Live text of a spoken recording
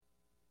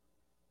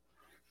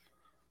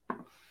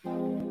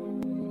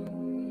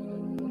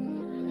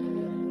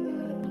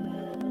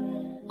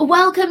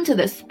Welcome to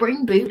the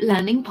Spring Boot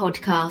Learning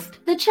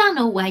Podcast, the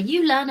channel where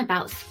you learn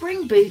about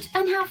Spring Boot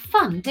and have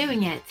fun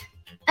doing it.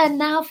 And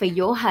now for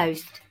your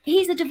host.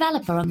 He's a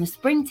developer on the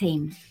Spring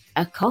team,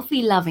 a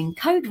coffee-loving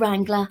code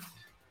wrangler,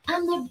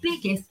 and the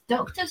biggest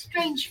Doctor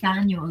Strange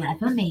fan you'll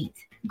ever meet,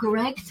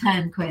 Greg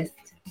Turnquist.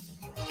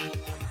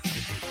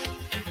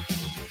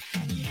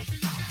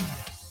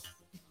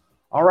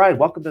 All right,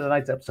 welcome to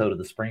tonight's episode of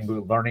the Spring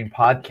Boot Learning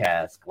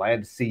Podcast.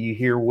 Glad to see you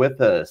here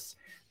with us,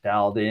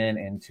 dialed in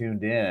and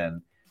tuned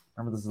in.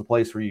 Remember, this is a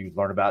place where you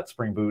learn about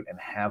Spring Boot and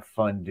have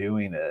fun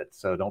doing it.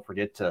 So don't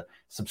forget to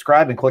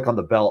subscribe and click on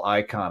the bell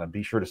icon, and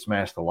be sure to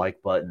smash the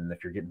like button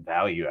if you're getting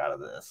value out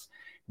of this.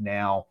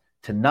 Now,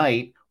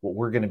 tonight, what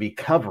we're going to be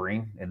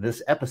covering in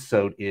this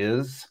episode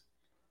is,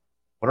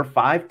 what are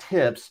 5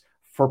 tips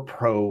for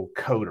pro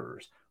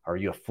coders? Are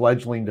you a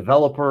fledgling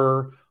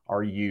developer?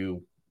 Are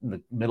you in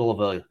the middle of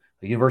a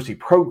university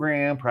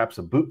program, perhaps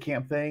a boot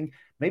camp thing?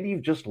 Maybe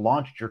you've just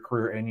launched your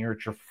career and you're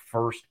at your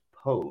first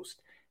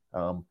post.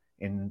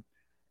 In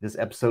this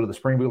episode of the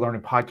Spring Boot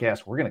Learning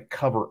Podcast, we're going to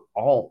cover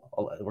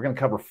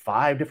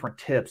 5 different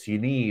tips you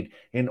need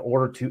in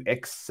order to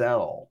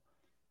excel.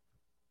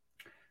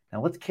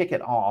 Now let's kick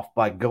it off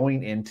by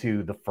going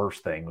into the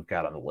first thing we've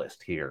got on the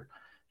list here,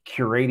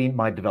 curating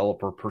my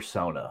developer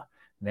persona.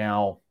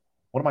 Now,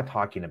 what am I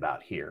talking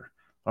about here?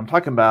 What I'm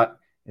talking about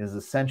is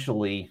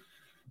essentially,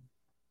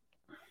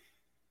 I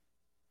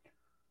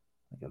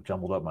think I've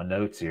jumbled up my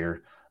notes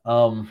here.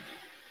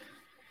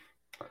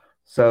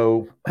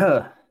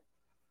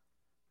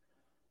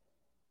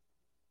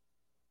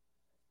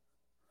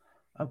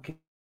 Okay.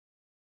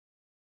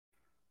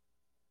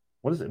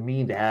 What does it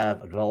mean to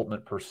have a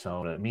development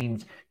persona? It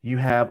means you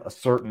have a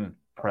certain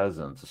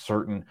presence, a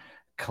certain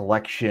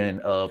collection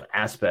of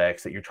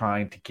aspects that you're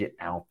trying to get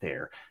out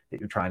there,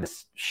 that you're trying to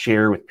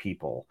share with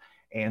people.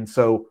 And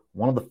so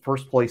one of the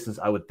first places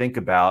I would think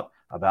about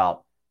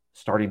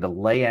starting to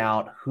lay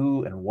out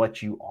who and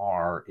what you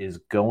are is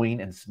going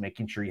and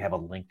making sure you have a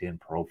LinkedIn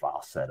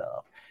profile set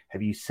up.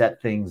 Have you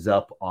set things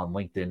up on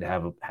LinkedIn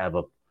to have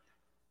a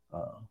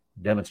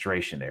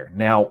demonstration there?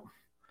 Now,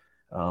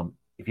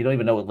 if you don't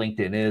even know what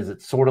LinkedIn is,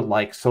 it's sort of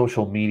like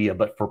social media,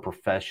 but for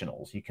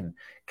professionals. You can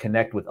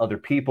connect with other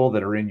people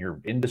that are in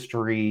your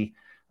industry.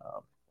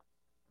 I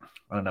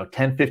don't know,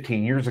 10,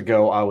 15 years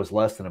ago, I was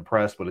less than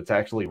impressed, but it's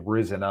actually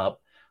risen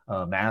up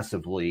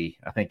massively,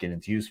 I think, and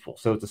it's useful.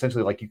 So it's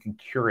essentially like you can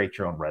curate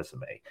your own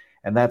resume,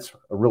 and that's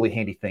a really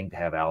handy thing to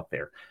have out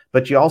there.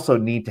 But you also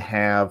need to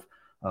have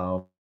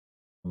other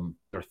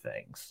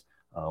things.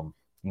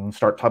 You can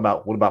start talking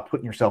about, what about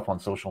putting yourself on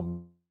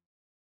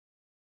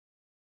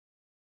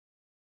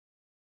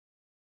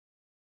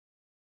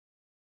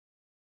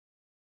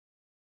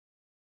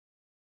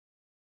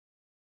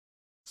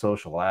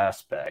social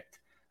aspect,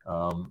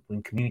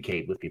 and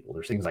communicate with people.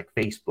 There's things like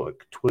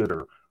Facebook,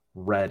 Twitter,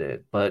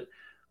 Reddit, but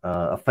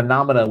a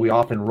phenomena we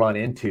often run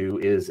into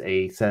is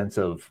a sense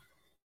of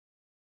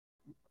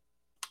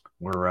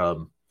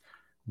we're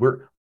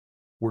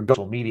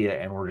social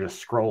media and we're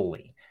just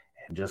scrolling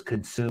and just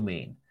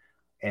consuming.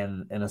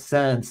 And in a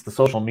sense, the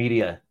social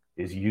media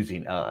is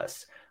using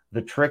us.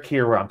 The trick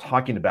here, what I'm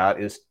talking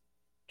about, is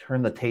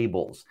turn the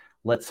tables.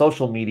 Let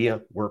social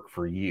media work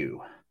for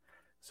you.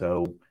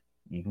 So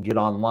you can get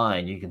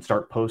online. You can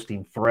start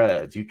posting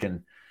threads. You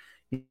can,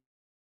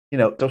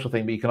 social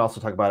thing, but you can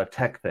also talk about a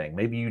tech thing.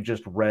 Maybe you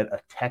just read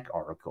a tech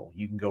article.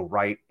 You can go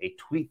write a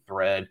tweet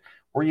thread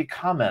where you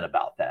comment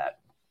about that.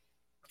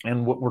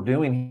 And what we're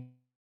doing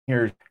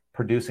here is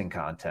producing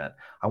content.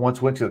 I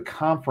once went to a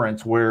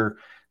conference where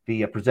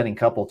the presenting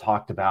couple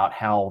talked about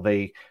how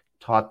they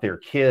taught their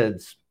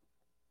kids,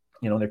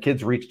 their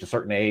kids reached a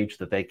certain age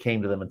that they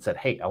came to them and said,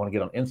 "Hey, I want to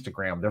get on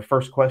Instagram." Their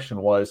first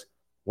question was,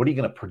 "What are you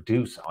going to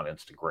produce on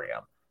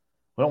Instagram?"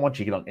 We don't want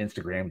you to get on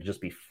Instagram to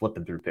just be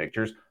flipping through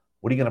pictures.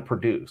 What are you going to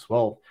produce?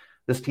 Well,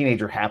 this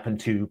teenager happened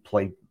to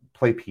play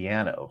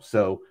piano,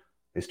 so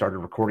they started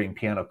recording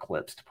piano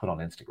clips to put on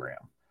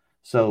Instagram.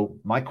 So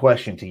my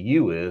question to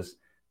you is,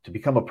 to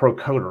become a pro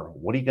coder,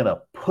 what are you going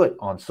to put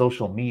on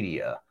social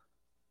media?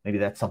 Maybe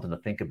that's something to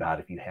think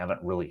about if you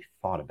haven't really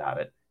thought about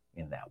it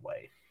in that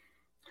way.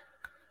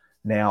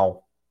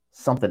 Now,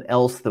 something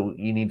else that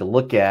you need to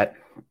look at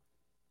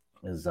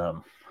is,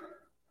 let's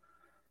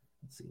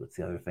see, what's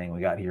the other thing we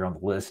got here on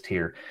the list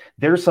here?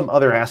 There's some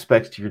other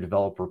aspects to your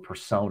developer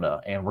persona,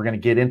 and we're going to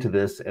get into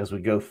this as we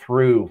go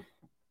through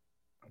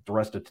the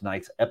rest of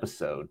tonight's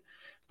episode.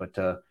 But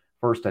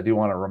first, I do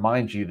want to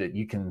remind you that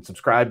you can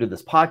subscribe to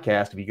this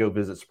podcast if you go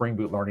visit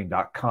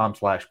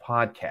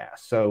springbootlearning.com/podcast.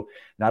 So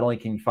not only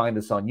can you find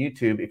us on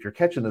YouTube, if you're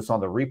catching this on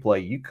the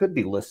replay, you could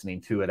be listening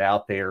to it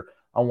out there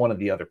on one of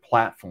the other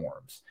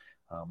platforms.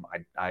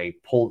 I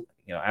pull,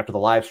 after the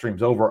live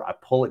stream's over, I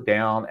pull it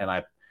down and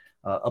I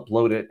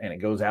upload it, and it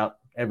goes out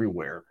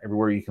everywhere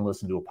you can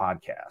listen to a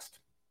podcast.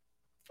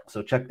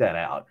 So check that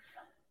out.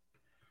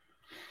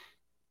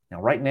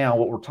 Now, right now,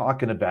 what we're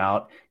talking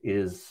about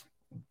is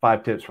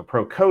 5 tips for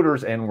pro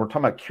coders, and we're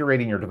talking about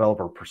curating your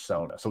developer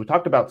persona. So we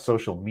talked about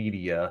social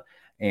media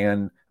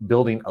and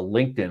building a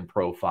LinkedIn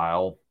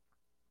profile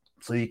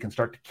so you can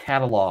start to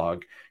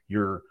catalog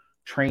your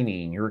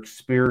training, your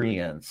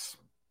experience,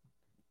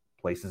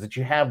 places that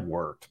you have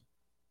worked,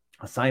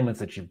 assignments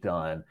that you've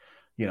done,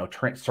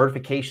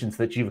 certifications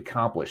that you've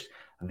accomplished,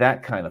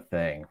 that kind of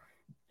thing.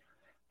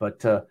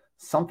 But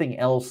something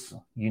else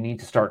you need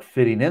to start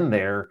fitting in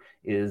there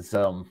is,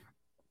 I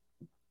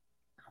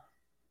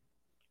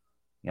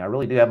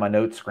really do have my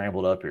notes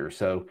scrambled up here.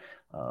 So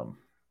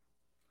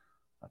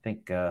I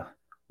think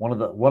one of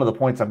the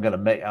points I'm going to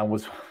make,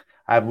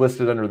 I've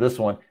listed under this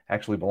one,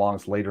 actually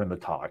belongs later in the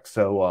talk.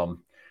 So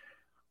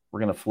we're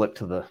going to flip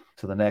to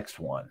the next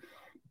one.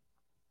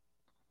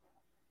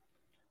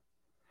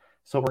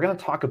 So what we're going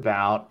to talk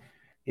about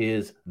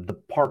is the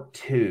part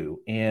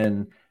 2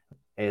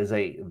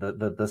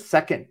 the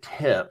second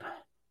tip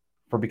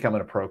for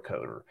becoming a pro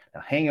coder.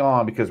 Now hang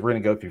on, because we're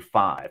going to go through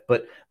 5.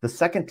 But the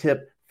second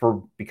tip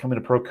for becoming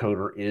a pro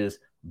coder is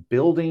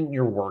building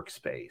your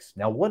workspace.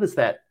 Now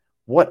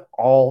what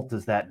all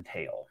does that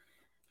entail?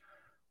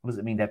 What does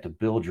it mean to have to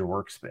build your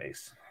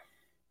workspace?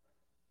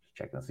 Just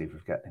checking to see if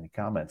we've got any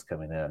comments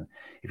coming in.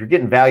 If you're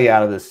getting value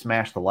out of this,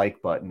 smash the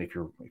like button if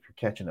you're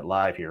catching it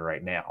live here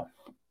right now.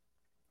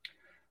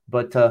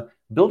 But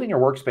building your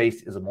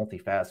workspace is a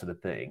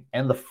multifaceted thing.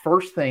 And the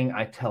first thing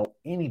I tell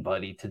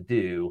anybody to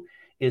do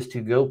is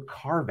to go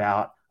carve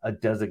out a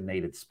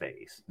designated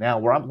space. Now,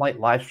 where I'm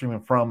live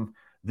streaming from,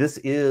 this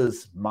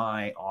is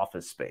my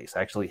office space.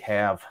 I actually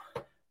have,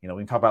 we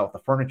can talk about what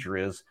the furniture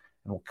is,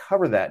 and we'll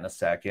cover that in a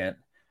second.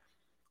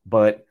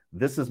 But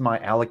this is my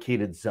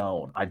allocated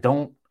zone. I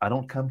don't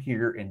come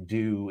here and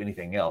do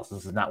anything else.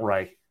 This is not where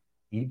I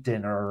eat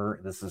dinner.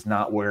 This is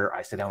not where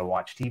I sit down and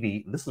watch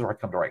TV. This is where I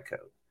come to write code.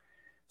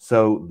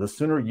 So the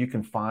sooner you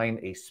can find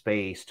a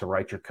space to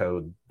write your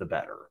code, the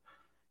better.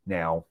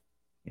 Now,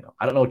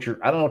 I don't know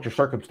what your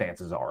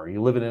circumstances are. Are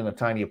you living in a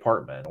tiny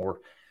apartment, or,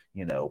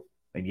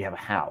 maybe you have a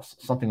house,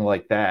 something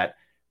like that?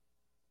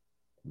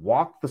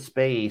 Walk the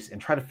space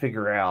and try to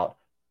figure out,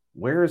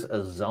 where's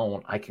a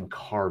zone I can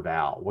carve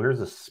out?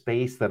 Where's a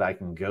space that I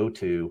can go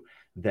to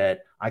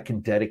that I can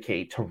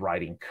dedicate to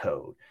writing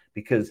code?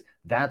 Because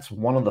that's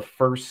one of the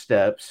first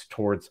steps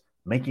towards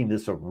making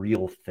this a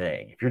real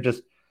thing. If you're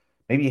just,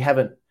 maybe you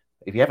haven't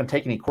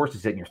taken any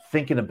courses yet and you're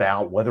thinking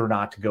about whether or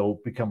not to go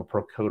become a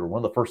pro coder, one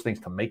of the first things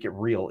to make it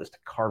real is to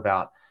carve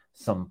out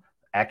some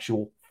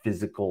actual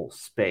physical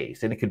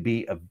space. And it could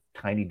be a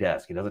tiny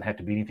desk. It doesn't have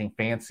to be anything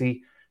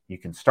fancy. You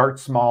can start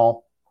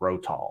small, grow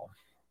tall.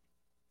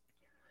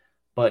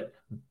 But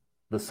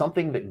the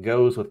something that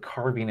goes with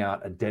carving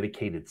out a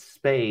dedicated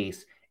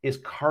space is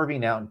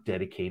carving out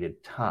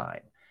dedicated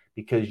time,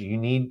 because you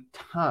need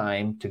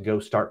time to go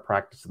start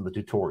practicing the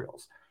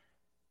tutorials.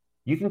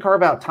 You can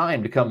carve out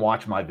time to come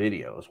watch my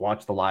videos,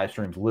 watch the live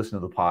streams, listen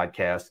to the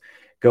podcast,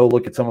 go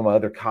look at some of my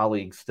other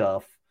colleagues'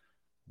 stuff,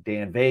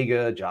 Dan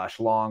Vega, Josh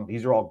Long.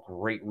 These are all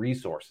great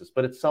resources.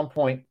 But at some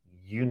point,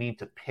 you need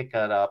to pick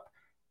that up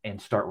and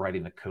start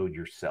writing the code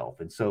yourself.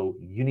 And so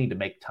you need to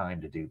make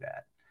time to do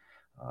that.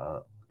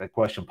 That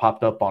question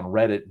popped up on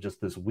Reddit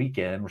just this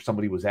weekend, where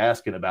somebody was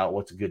asking about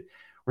where's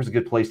a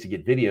good place to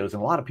get videos.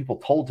 And a lot of people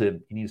told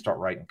him, you need to start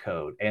writing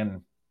code.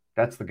 And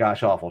that's the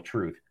gosh awful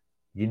truth.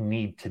 You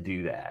need to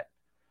do that.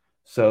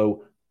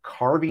 So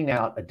carving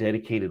out a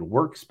dedicated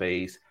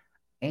workspace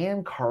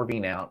and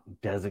carving out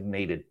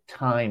designated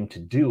time to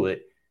do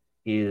it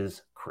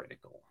is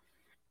critical.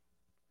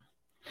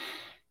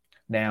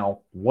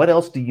 Now, what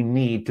else do you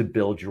need to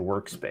build your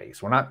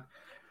workspace?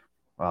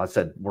 I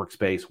said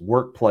workspace,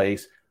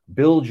 workplace,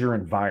 build your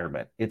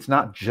environment. It's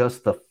not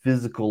just the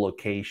physical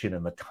location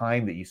and the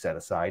time that you set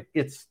aside,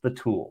 it's the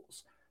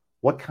tools.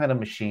 What kind of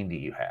machine do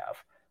you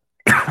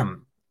have?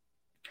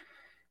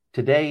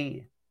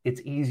 Today,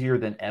 it's easier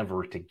than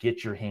ever to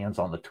get your hands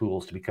on the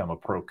tools to become a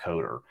pro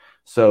coder.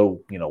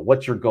 So,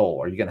 what's your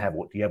goal? Do you have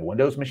a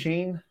Windows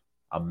machine,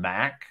 a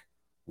Mac,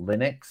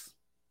 Linux?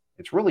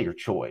 It's really your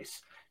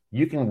choice.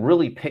 You can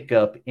really pick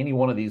up any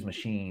one of these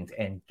machines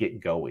and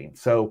get going.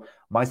 So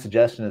my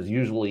suggestion is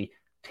usually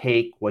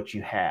take what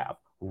you have,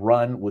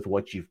 run with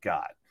what you've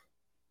got.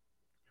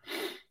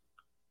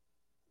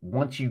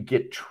 Once you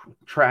get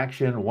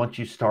traction, once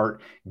you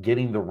start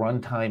getting the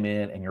runtime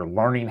in and you're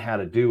learning how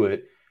to do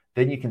it,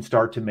 then you can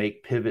start to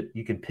pivot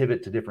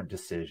to different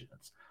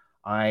decisions.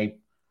 I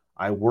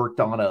worked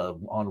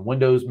on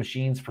Windows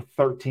machines for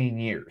 13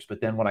 years,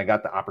 but then when I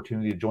got the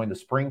opportunity to join the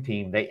Spring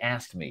team, they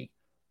asked me,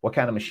 what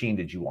kind of machine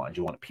did you want?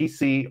 Do you want a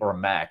PC or a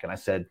Mac? And I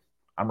said,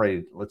 I'm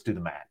ready. Let's do the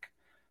Mac.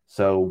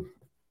 So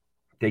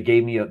they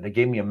gave me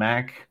a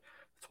Mac.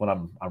 That's what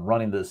I'm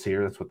running this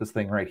here. That's what this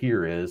thing right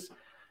here is.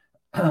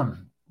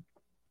 And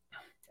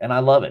I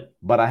love it.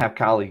 But I have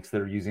colleagues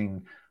that are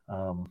using,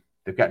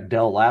 they've got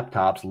Dell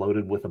laptops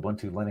loaded with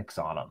Ubuntu Linux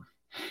on them.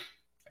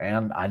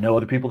 And I know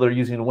other people that are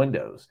using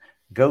Windows.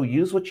 Go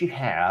use what you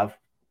have,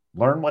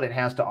 learn what it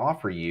has to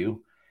offer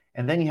you,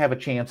 and then you have a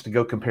chance to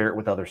go compare it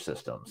with other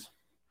systems.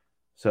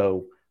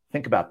 So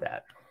think about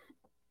that.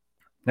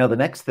 Now, the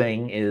next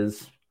thing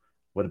is,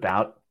 what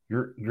about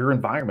your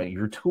environment,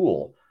 your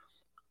tool?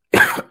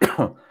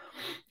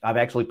 I've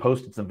actually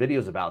posted some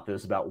videos about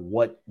this, about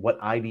what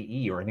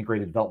IDE or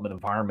integrated development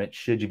environment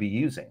should you be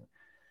using.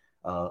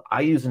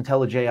 I use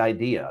IntelliJ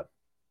IDEA.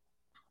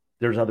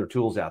 There's other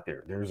tools out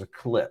there. There's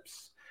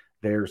Eclipse.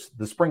 There's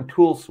the Spring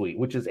Tool Suite,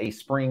 which is a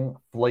Spring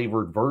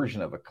flavored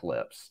version of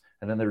Eclipse.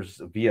 And then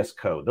there's VS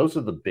Code. Those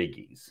are the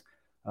biggies.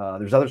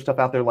 There's other stuff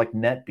out there like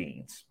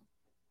NetBeans.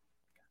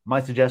 My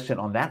suggestion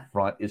on that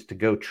front is to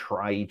go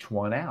try each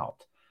one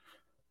out.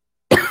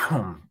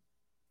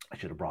 I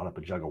should have brought up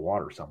a jug of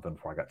water or something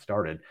before I got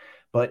started.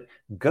 But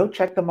go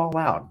check them all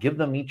out. Give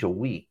them each a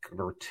week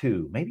or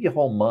two, maybe a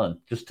whole month,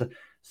 just to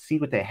see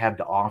what they have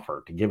to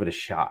offer, to give it a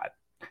shot.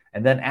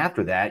 And then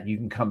after that, you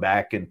can come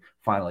back and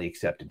finally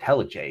accept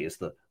IntelliJ as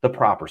the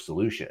proper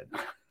solution.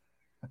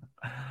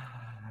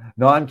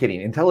 No, I'm kidding.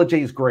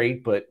 IntelliJ is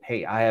great, but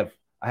hey, I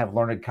have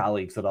learned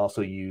colleagues that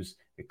also use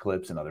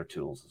Eclipse and other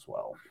tools as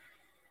well.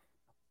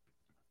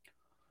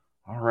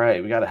 All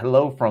right, we got a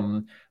hello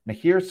from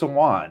Mahir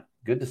Sawan.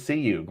 Good to see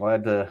you.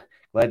 Glad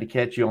to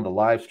catch you on the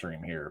live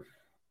stream here.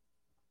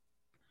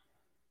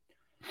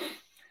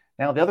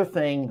 Now, the other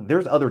thing,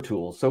 there's other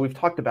tools. So we've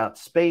talked about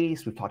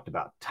space, we've talked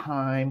about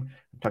time,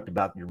 we've talked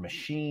about your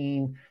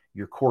machine,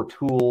 your core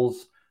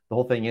tools. The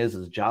whole thing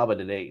is Java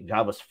today.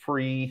 Java's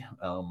free.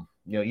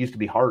 It used to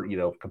be hard.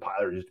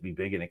 Compilers used to be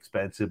big and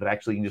expensive, but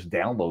actually you can just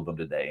download them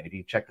today. And if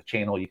you check the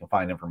channel, you can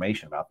find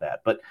information about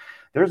that. But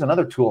there's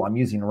another tool I'm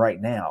using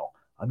right now.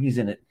 I'm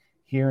using it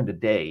here and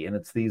today, and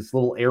it's these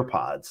little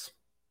AirPods.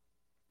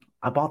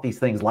 I bought these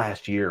things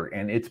last year,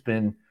 and it's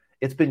been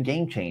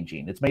game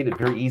changing. It's made it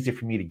very easy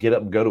for me to get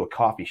up and go to a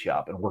coffee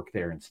shop and work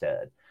there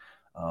instead.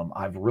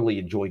 I've really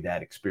enjoyed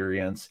that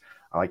experience.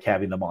 I like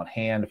having them on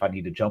hand. If I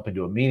need to jump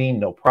into a meeting,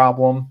 no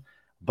problem.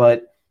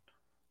 But,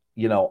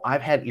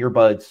 I've had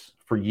earbuds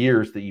for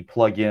years that you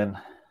plug in,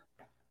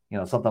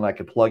 something I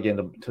could plug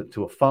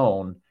into a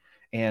phone,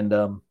 and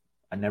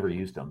I never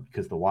used them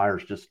because the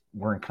wires just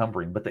were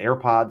encumbering. But the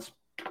AirPods,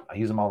 I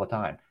use them all the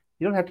time.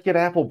 You don't have to get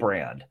Apple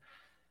brand.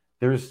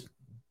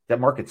 That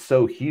market's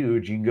so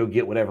huge, you can go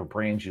get whatever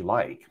brands you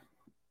like.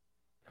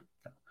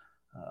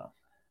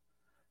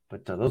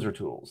 But those are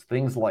tools.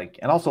 Things like,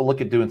 and also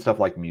look at doing stuff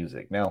like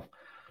music. Now,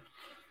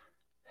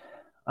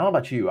 I don't know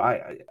about you.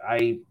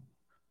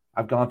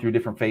 I've gone through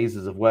different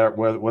phases of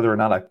whether or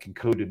not I can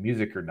code to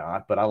music or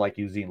not, but I like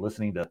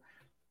listening to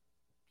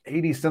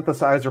 80s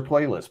synthesizer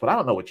playlists. But I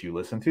don't know what you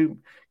listen to.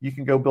 You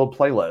can go build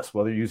playlists,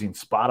 whether you're using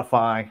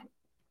Spotify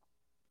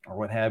or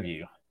what have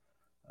you.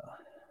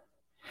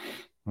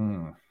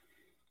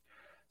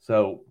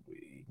 So,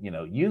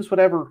 use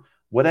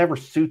whatever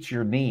suits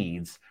your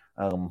needs.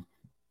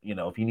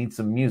 If you need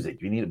some music,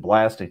 if you need a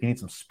blast, if you need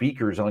some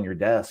speakers on your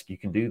desk, you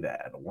can do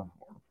that, or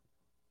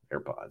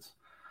AirPods.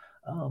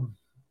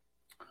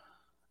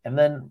 And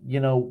then,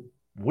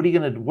 what are you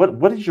going to,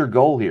 what is your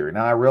goal here?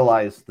 Now, I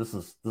realize this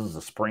is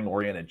a Spring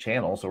oriented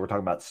channel, so we're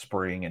talking about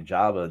Spring and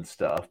Java and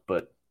stuff,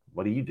 but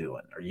what are you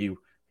doing? Are you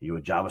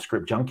a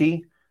JavaScript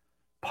junkie?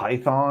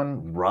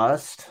 Python,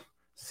 Rust,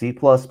 C++?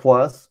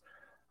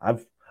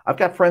 I've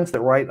got friends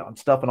that write on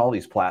stuff on all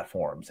these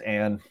platforms,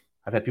 and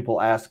I've had people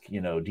ask, do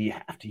you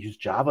have to use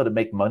Java to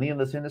make money in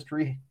this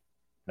industry?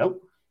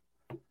 Nope.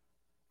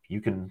 If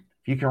you can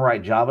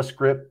write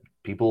JavaScript,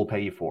 people will pay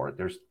you for it.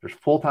 There's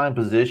full-time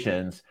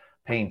positions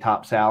paying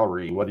top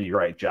salary, whether you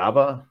write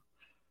Java,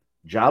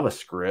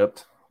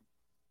 JavaScript,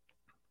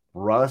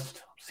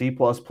 Rust, C++,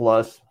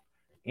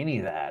 any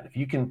of that. If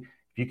you can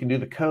do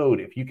the code,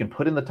 if you can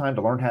put in the time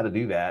to learn how to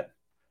do that,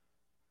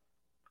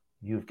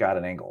 you've got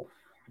an angle.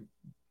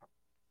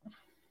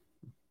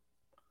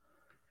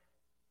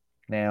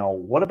 Now,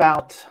 what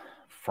about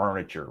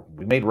furniture?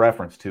 We made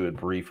reference to it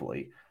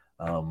briefly.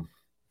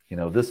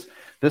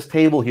 This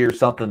table here is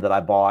something that I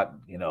bought,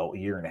 a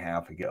year and a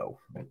half ago.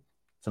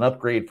 It's an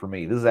upgrade for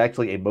me. This is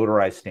actually a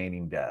motorized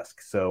standing desk,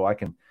 so I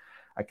can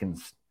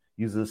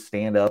use this,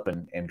 stand up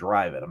and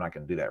drive it. I'm not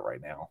going to do that right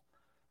now,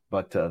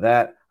 but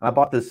I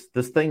bought this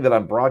thing that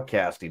I'm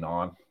broadcasting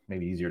on.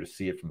 Maybe easier to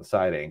see it from the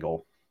side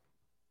angle.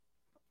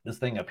 This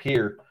thing up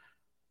here,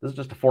 this is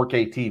just a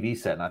 4K TV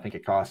set, and I think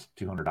it costs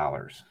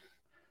 $200.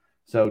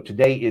 So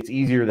today it's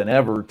easier than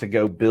ever to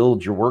go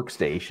build your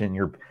workstation,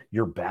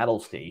 your battle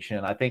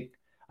station. I think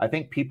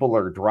people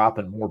are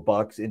dropping more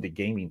bucks into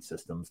gaming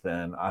systems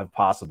than I've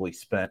possibly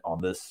spent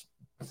on this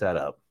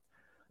setup.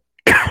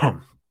 I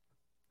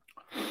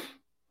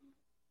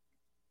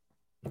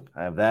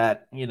have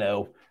that,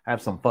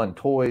 have some fun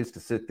toys to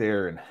sit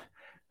there and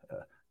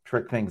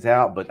trick things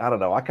out. But I don't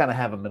know. I kind of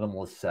have a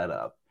minimalist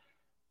setup.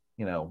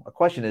 A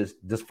question is,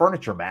 does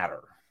furniture matter?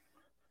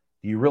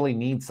 Do you really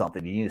need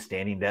something? Do you need a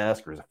standing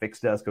desk or is a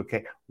fixed desk?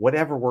 Okay,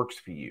 whatever works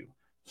for you.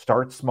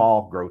 Start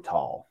small, grow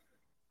tall.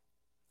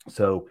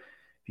 So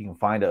if you can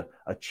find a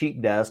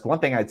cheap desk, one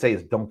thing I'd say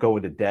is don't go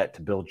into debt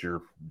to build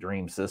your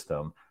dream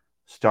system.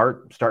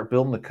 Start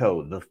building the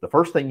code. The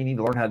first thing you need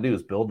to learn how to do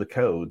is build the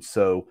code.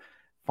 So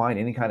find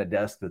any kind of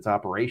desk that's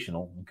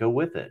operational and go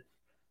with it.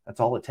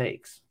 That's all it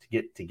takes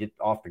to get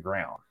off the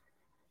ground.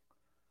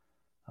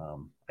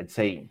 I'd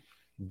say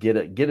get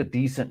a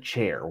decent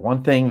chair.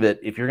 One thing that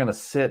if you're going to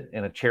sit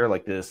in a chair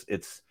like this,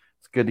 it's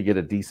good to get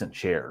a decent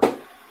chair.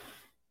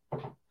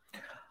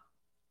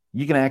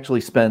 You can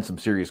actually spend some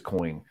serious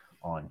coin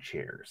on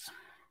chairs.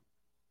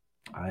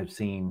 I've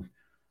seen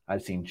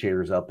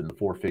chairs up in the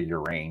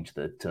 4-figure range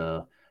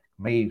that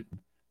may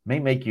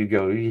make you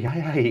go,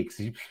 yikes!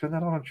 You spend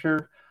that on a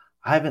chair?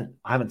 I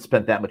haven't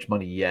spent that much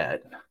money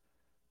yet,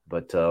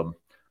 but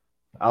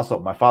also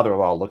my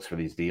father-in-law looks for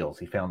these deals.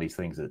 He found these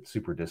things at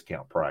super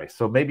discount price.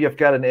 So maybe I've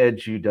got an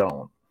edge you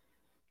don't.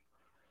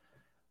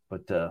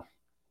 But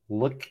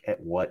look at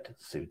what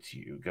suits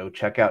you. Go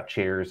check out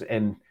chairs,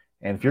 and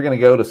if you're going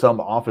to go to some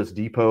Office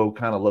Depot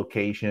kind of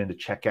location to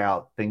check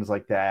out things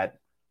like that,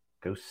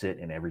 go sit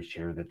in every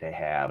chair that they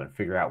have and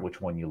figure out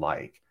which one you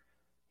like.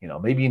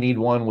 Maybe you need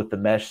one with the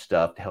mesh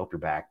stuff to help your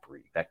back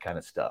breathe, that kind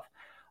of stuff.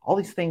 All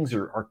these things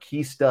are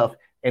key stuff,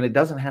 and it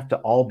doesn't have to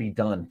all be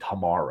done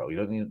tomorrow.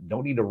 You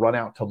don't need to run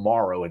out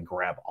tomorrow and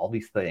grab all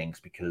these things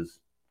because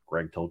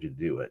Greg told you to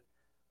do it.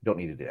 You don't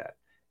need to do that.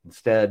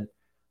 Instead,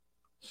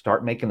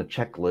 start making a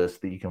checklist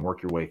that you can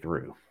work your way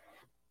through.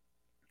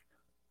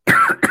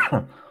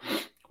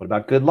 What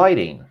about good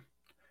lighting?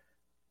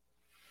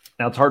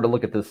 Now, it's hard to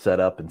look at this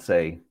setup and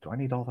say, do I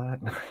need all that?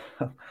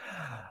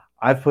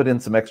 I've put in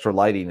some extra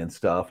lighting and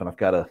stuff, and I've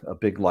got a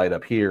big light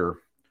up here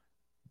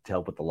to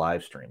help with the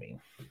live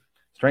streaming.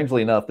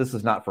 Strangely enough, this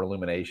is not for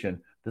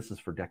illumination. This is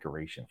for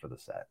decoration for the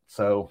set.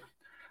 So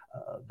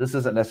this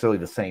isn't necessarily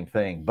the same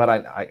thing, but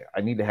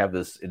I need to have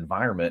this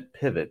environment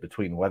pivot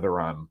between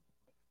whether I'm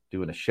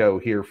doing a show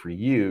here for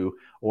you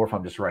or if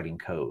I'm just writing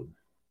code.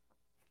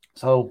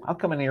 So I'll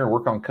come in here and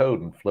work on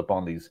code and flip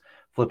on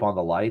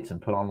the lights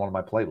and put on one of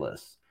my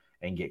playlists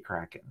and get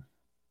cracking.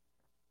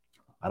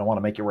 I don't want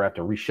to make it where I have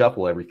to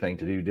reshuffle everything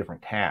to do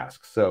different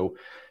tasks. So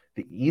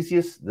the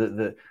easiest,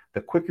 the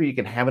quicker you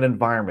can have an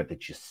environment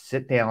that you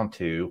sit down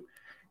to,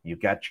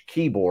 you've got your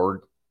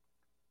keyboard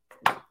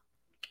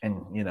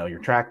and your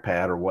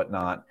trackpad or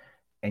whatnot,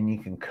 and you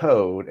can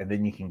code, and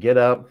then you can get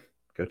up,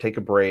 go take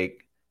a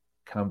break,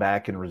 come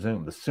back and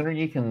resume. The sooner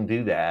you can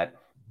do that,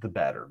 the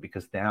better,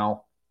 because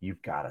now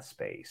you've got a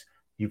space.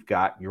 You've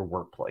got your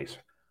workplace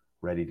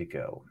ready to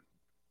go.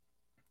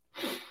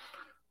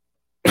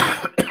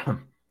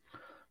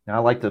 Now, I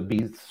like to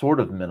be sort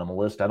of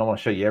minimalist. I don't want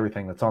to show you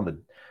everything that's on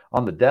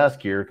the desk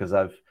here because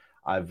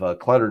I've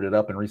cluttered it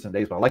up in recent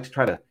days, but I like to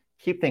try to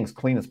keep things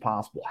clean as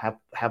possible,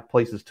 have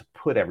places to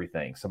put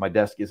everything so my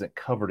desk isn't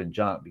covered in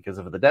junk, because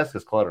if the desk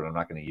is cluttered, I'm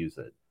not going to use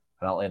it,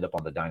 and I'll end up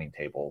on the dining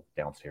table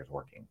downstairs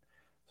working.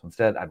 So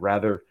instead, I'd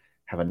rather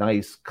have a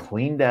nice,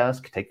 clean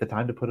desk, take the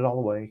time to put it all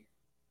away,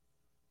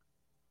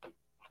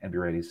 and be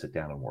ready to sit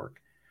down and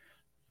work.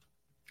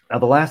 Now,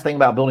 the last thing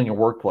about building your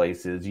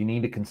workplace is you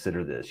need to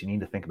consider this. You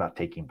need to think about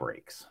taking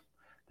breaks.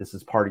 This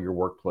is part of your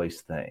workplace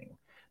thing.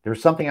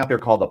 There's something out there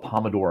called the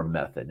Pomodoro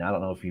method. Now, I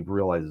don't know if you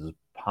realize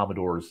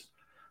Pomodoro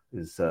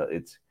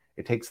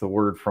it takes the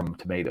word from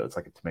tomato. It's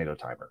like a tomato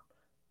timer.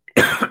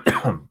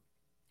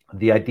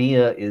 The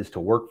idea is to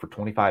work for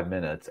 25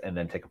 minutes and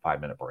then take a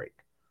 5-minute break.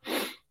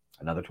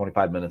 Another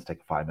 25 minutes,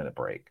 take a 5-minute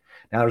break.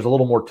 Now, there's a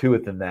little more to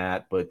it than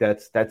that, but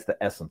that's the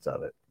essence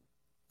of it.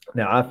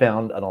 Now, I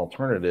found an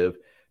alternative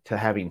to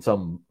having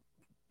some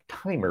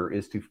timer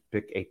is to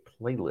pick a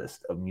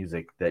playlist of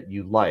music that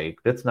you like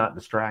that's not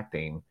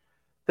distracting,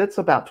 that's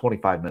about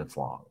 25 minutes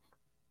long.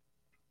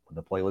 When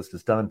the playlist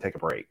is done, take a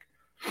break.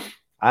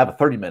 I have a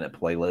 30-minute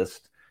playlist,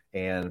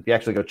 and if you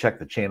actually go check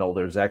the channel,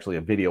 there's actually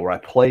a video where I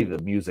play the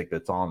music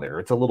that's on there.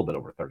 It's a little bit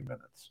over 30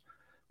 minutes.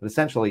 But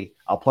essentially,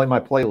 I'll play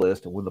my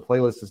playlist, and when the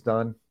playlist is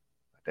done,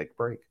 I take a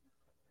break.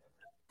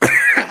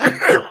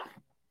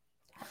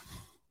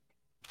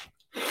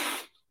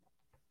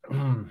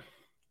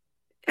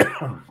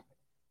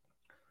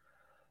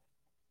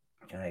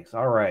 Thanks.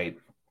 All right.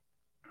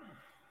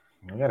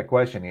 I got a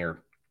question here.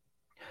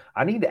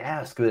 I need to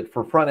ask that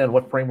for front end,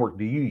 what framework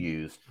do you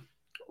use?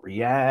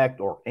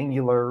 React or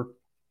Angular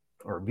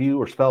or Vue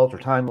or Svelte or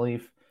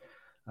TimeLeaf?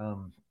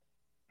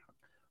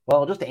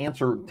 Well, just to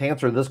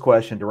answer this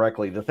question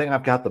directly, the thing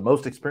I've got the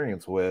most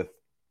experience with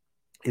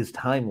is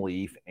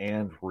TimeLeaf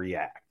and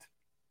React.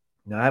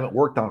 Now, I haven't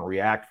worked on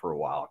React for a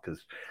while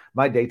because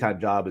my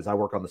daytime job is I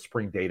work on the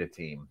Spring Data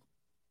team.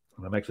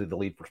 I'm actually the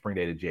lead for Spring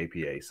Data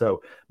JPA.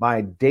 So my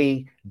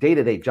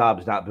day-to-day job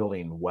is not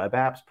building web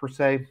apps per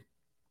se,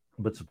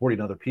 but supporting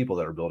other people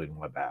that are building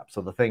web apps.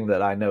 So the thing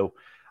that I know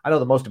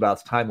the most about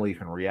is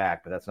TimeLeaf and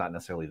React, but that's not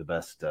necessarily the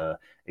best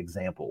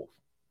example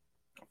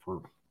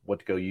for what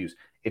to go use.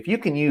 If you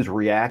can use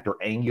React or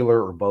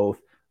Angular or both,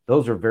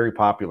 those are very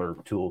popular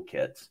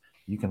toolkits.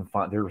 You can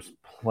find there's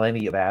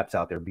plenty of apps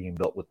out there being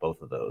built with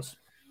both of those.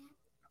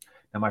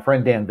 Now, my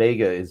friend Dan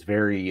Vega is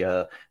very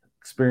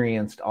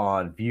experienced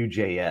on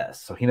Vue.js,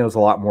 so he knows a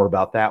lot more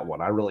about that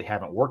one. I really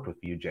haven't worked with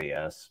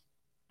Vue.js,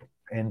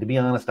 and to be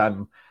honest,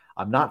 I'm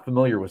not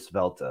familiar with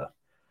Svelte.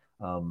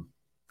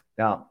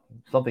 Now,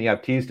 something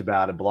I've teased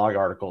about in blog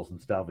articles and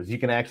stuff is you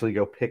can actually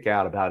go pick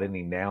out about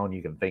any noun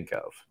you can think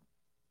of.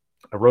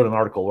 I wrote an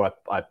article where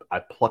I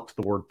plucked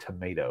the word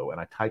tomato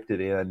and I typed it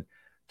in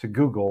to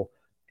Google,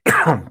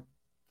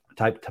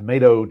 typed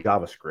tomato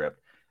JavaScript,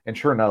 And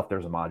sure enough,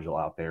 there's a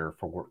module out there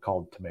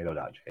called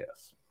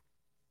tomato.js.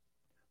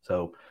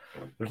 So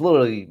there's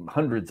literally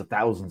hundreds of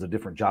thousands of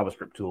different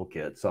JavaScript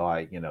toolkits. So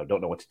I,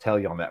 don't know what to tell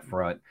you on that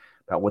front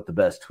about what the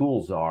best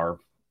tools are,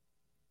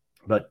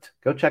 but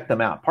go check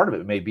them out. Part of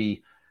it may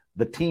be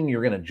the team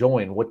you're going to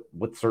join,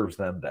 what serves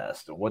them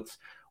best,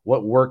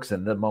 what works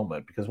in the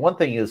moment. Because one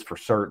thing is for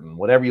certain,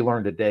 whatever you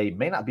learn today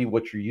may not be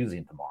what you're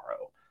using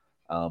tomorrow.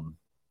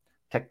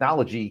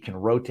 Technology can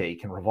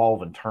rotate, can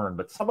revolve and turn,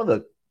 but some of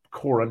the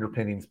core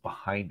underpinnings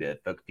behind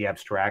it, the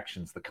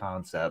abstractions, the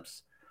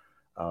concepts,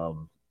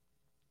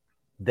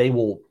 they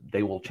will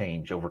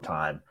change over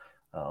time.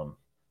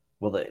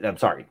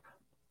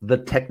 The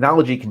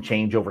technology can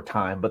change over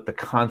time, but the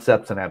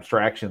concepts and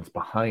abstractions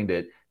behind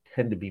it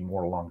tend to be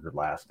more longer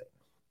lasting.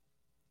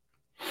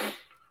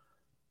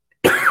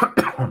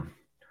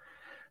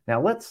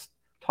 Now let's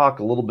talk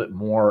a little bit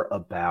more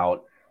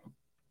about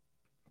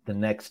the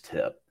next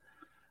tip.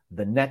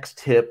 The next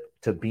tip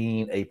to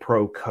being a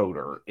pro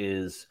coder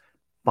is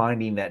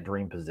finding that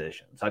dream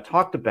position. So I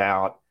talked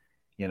about,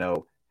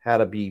 how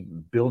to be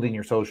building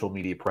your social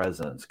media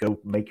presence, go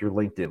make your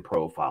LinkedIn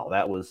profile.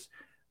 That was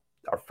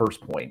our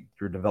first point,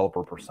 your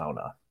developer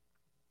persona.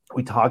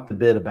 We talked a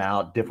bit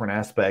about different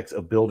aspects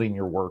of building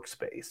your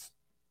workspace,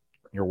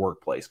 your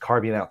workplace,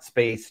 carving out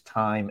space,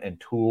 time,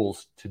 and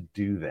tools to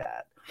do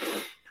that.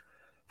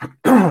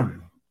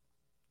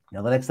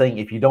 Now, the next thing,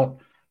 if you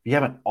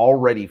haven't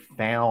already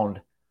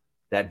found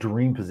that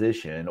dream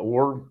position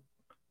or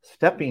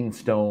stepping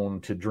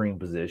stone to dream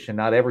position,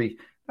 not every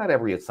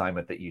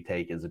assignment that you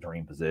take is a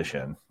dream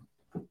position,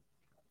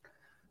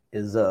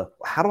 is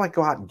how do I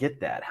go out and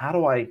get that? How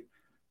do I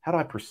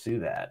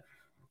pursue that?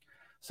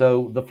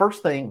 So the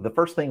first thing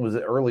was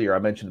earlier I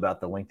mentioned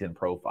about the LinkedIn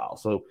profile.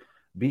 So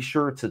be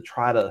sure to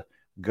try to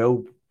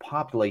go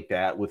populate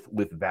that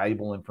with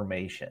valuable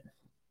information.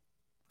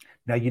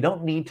 Now, you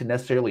don't need to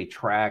necessarily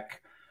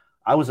track.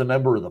 I was a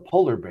member of the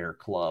Polar Bear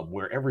Club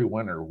where every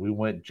winter we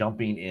went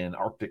jumping in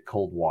Arctic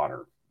cold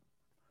water.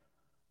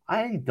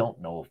 I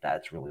don't know if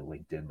that's really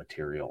LinkedIn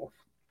material,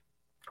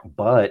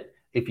 but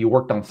if you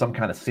worked on some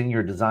kind of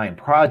senior design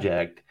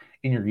project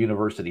in your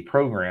university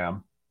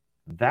program,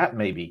 that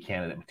may be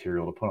candidate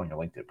material to put on your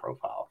LinkedIn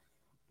profile.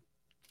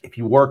 If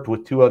you worked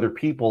with 2 other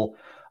people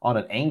on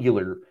an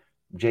Angular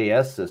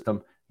JS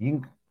system, you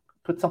can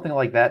put something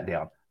like that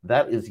down.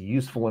 That is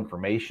useful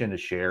information to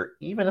share,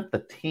 even if the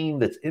team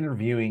that's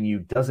interviewing you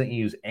doesn't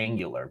use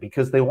Angular,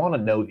 because they want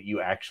to know that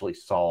you actually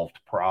solved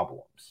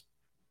problems.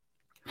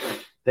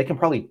 They can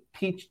probably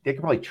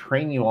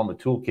train you on the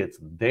toolkits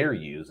they're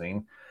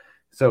using.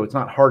 So it's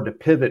not hard to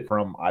pivot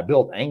from I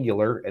built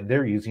Angular and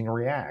they're using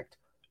React.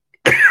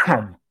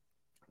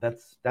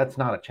 That's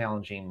not a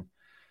challenging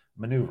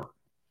maneuver.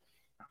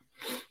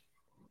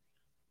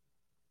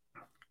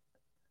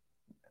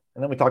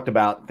 And then we talked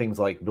about things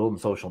like building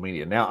social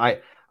media. Now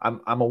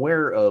I'm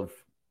aware of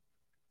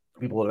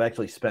people that have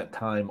actually spent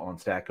time on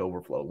Stack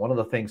Overflow. One of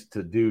the things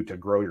to do to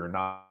grow your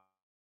knowledge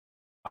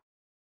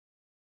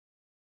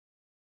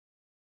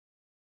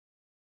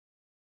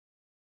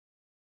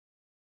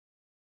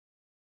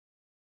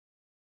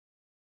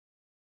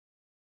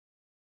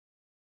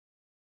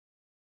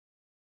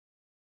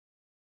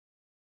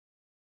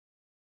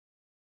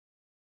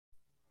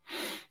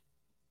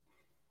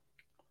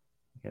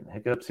getting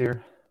hiccups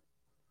here.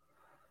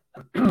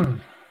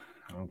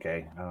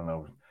 Okay, I don't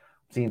know. I'm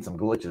seeing some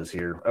glitches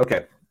here.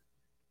 Okay.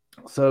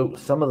 So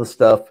some of the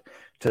stuff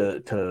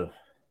to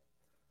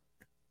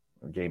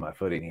gain my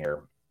footing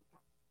here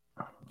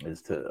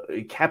is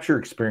to capture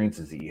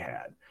experiences that you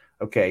had.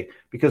 Okay,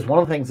 because one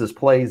of the things this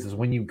plays is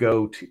when you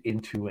go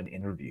into an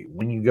interview.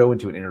 When you go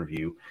into an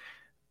interview,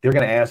 they're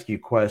going to ask you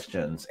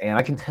questions, and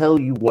I can tell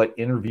you what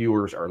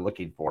interviewers are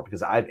looking for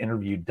because I've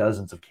interviewed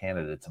dozens of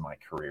candidates in my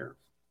career.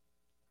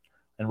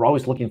 And we're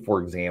always looking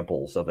for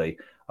examples of a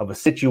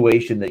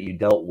situation that you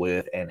dealt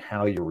with and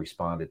how you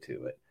responded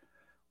to it.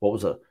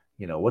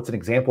 What's an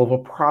example of a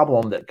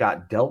problem that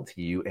got dealt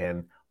to you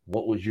and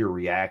what was your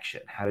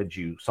reaction? How did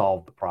you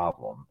solve the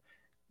problem?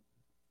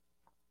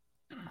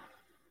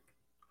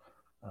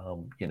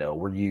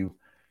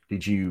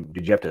 Did you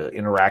have to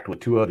interact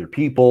with 2 other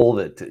people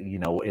that,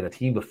 in a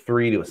team of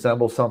 3 to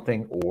assemble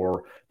something,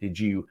 or did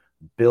you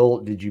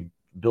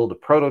build a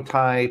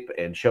prototype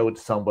and show it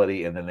to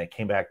somebody and then they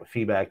came back with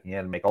feedback and you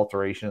had to make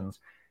alterations?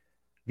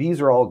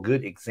 These are all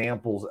good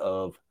examples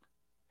of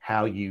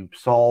how you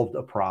solved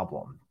a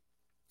problem.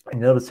 And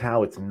notice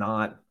how it's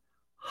not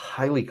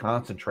highly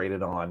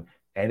concentrated on,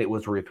 and it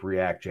was with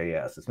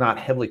React.js. It's not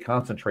heavily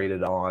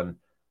concentrated on,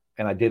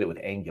 and I did it with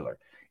Angular.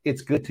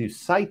 It's good to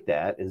cite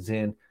that as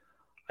in,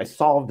 I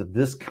solved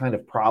this kind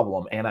of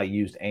problem and I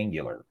used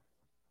Angular.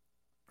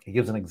 It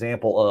gives an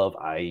example of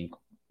I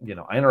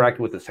interacted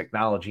with this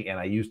technology and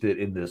I used it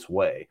in this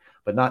way.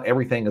 But not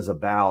everything is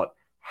about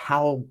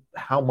how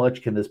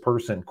much can this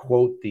person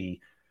quote the,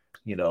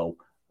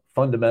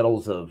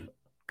 fundamentals of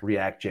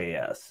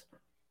React.js.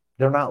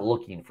 They're not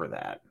looking for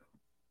that.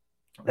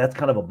 That's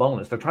kind of a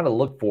bonus. They're trying to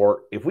look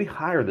for, if we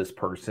hire this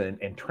person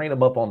and train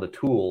him up on the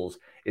tools,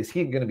 is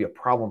he going to be a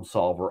problem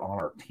solver on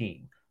our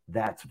team?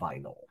 That's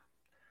vital.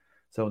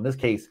 So in this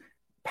case,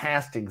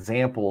 past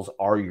examples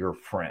are your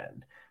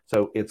friend.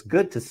 So it's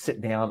good to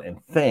sit down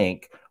and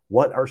think,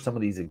 what are some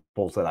of these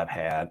examples that I've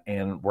had,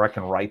 and where I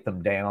can write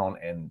them down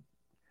and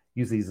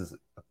use these as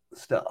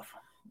stuff.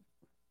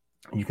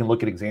 You can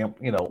look at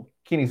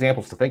key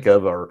examples to think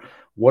of are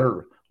what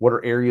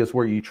are areas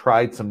where you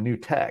tried some new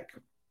tech.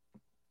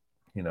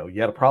 You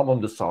had a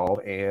problem to solve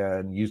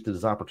and used it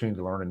as an opportunity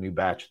to learn a new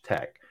batch of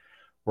tech.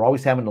 We're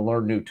always having to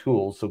learn new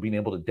tools, so being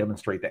able to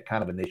demonstrate that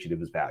kind of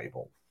initiative is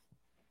valuable.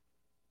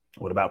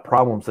 What about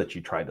problems that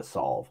you tried to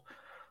solve?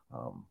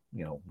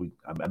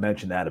 I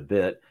mentioned that a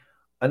bit.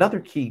 Another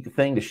key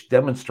thing to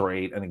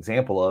demonstrate an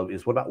example of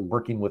is what about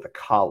working with a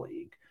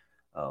colleague?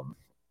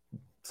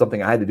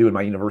 Something I had to do in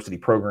my university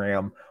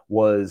program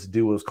was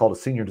do what was called a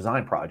senior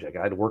design project.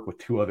 I had to work with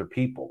 2 other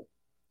people.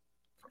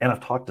 And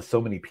I've talked to so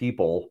many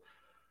people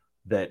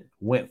that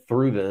went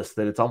through this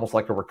that it's almost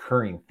like a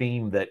recurring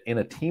theme that in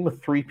a team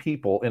of 3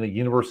 people in a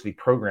university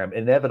program,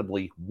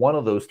 inevitably one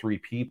of those 3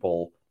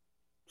 people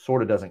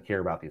sort of doesn't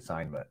care about the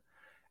assignment.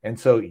 And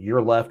so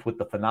you're left with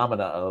the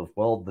phenomena of,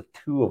 well, the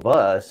 2 of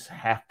us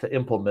have to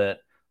implement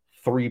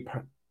 3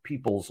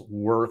 people's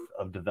worth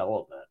of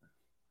development.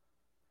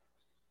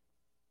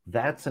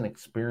 That's an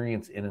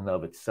experience in and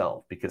of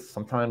itself, because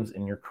sometimes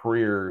in your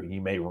career,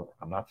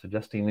 I'm not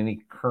suggesting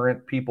any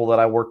current people that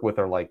I work with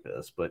are like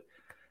this, but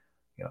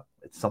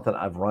it's something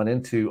I've run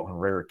into on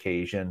rare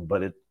occasion,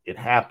 but it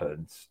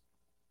happens.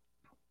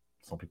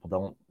 Some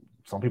people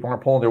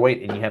aren't pulling their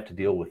weight, and you have to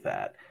deal with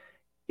that.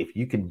 If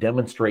you can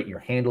demonstrate your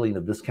handling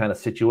of this kind of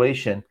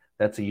situation,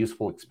 that's a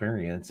useful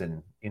experience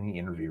in any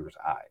interviewer's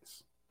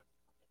eyes.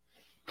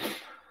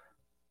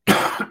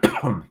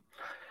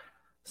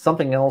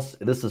 Something else,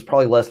 this is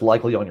probably less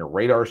likely on your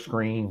radar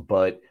screen,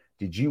 but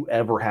did you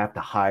ever have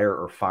to hire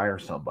or fire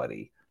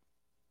somebody?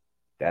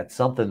 That's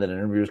something that an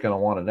interviewer is going to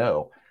want to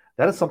know.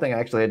 That is something I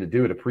actually had to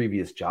do at a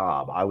previous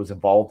job. I was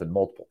involved in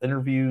multiple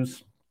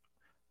interviews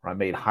where I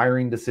made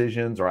hiring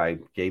decisions, or I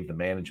gave the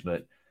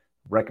management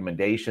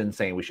recommendations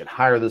saying we should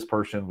hire this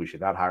person, we should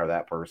not hire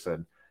that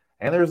person.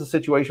 And there was a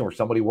situation where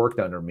somebody worked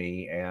under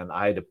me, and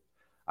I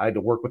had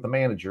to work with the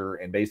manager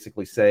and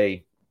basically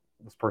say,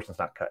 this person's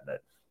not cutting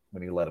it.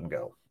 We need to let them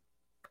go.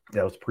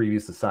 That was a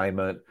previous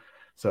assignment,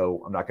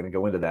 so I'm not going to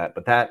go into that.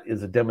 But that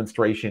is a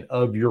demonstration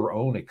of your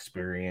own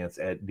experience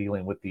at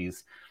dealing with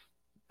these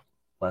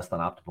less than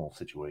optimal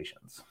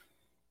situations.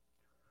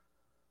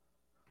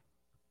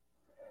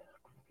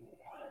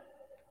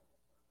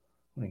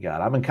 What do you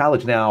got? I'm in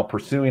college now,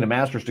 pursuing a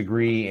master's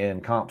degree in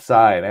comp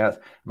sci.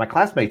 My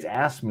classmates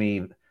asked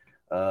me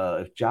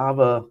if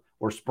Java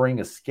or Spring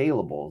is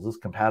scalable. Is this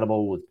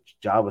compatible with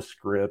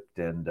JavaScript?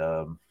 And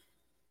I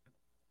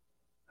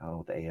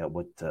don't know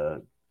what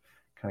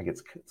kind of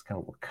it's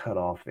kind of cut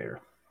off there.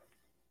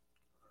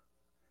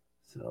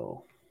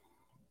 So,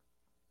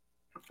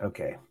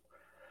 okay.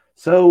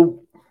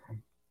 So,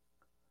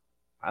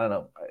 I don't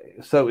know.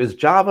 So is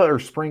Java or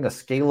Spring a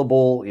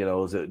scalable,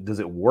 does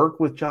it work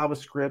with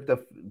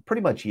JavaScript?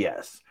 Pretty much,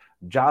 yes.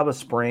 Java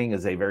Spring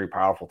is a very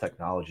powerful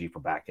technology for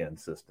backend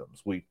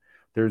systems.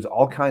 There's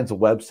all kinds of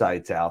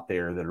websites out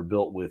there that are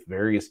built with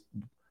various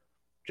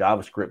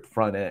JavaScript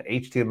front end.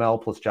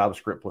 HTML plus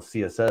JavaScript plus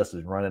CSS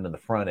is running in the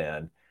front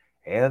end,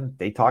 and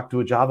they talk to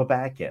a Java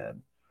backend.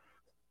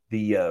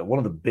 One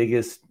of the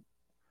biggest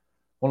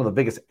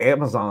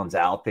Amazons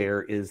out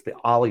there is the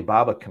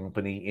Alibaba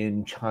company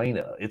in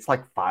China. It's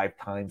like 5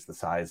 times the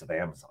size of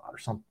Amazon or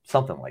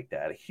something like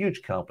that. A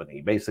huge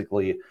company.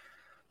 Basically,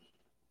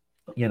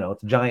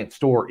 it's a giant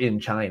store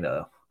in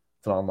China.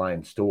 It's an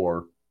online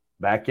store.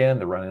 Back end,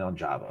 they're running on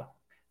Java.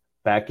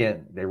 Back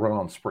end, they run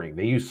on Spring.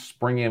 They use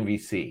Spring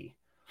MVC.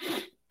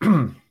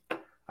 I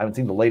haven't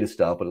seen the latest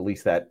stuff, but at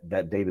least that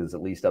data is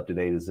at least up to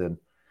date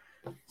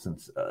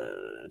since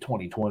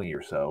 2020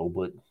 or so.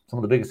 But some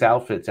of the biggest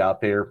outfits out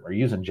there are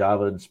using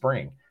Java and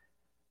Spring.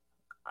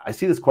 I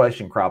see this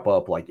question crop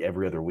up like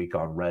every other week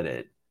on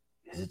Reddit.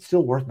 Is it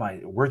still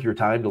worth your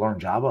time to learn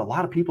Java? A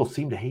lot of people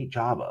seem to hate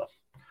Java.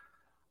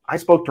 I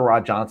spoke to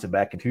Rod Johnson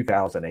back in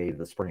 2008 at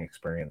the Spring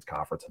Experience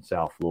Conference in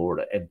South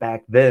Florida. And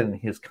back then,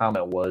 his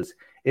comment was,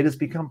 it has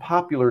become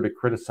popular to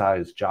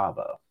criticize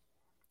Java.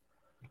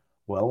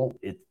 Well,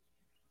 it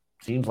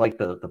seems like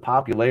the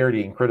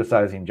popularity in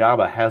criticizing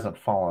Java hasn't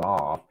fallen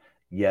off,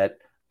 yet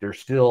there's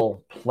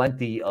still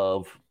plenty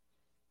of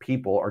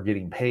people are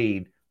getting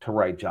paid to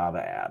write Java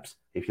apps.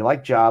 If you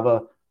like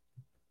Java,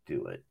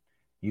 do it.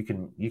 You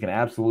can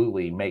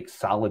absolutely make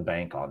solid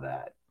bank on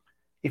that.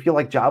 If you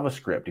like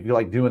JavaScript, if you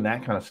like doing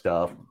that kind of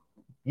stuff,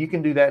 you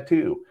can do that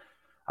too.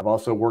 I've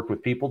also worked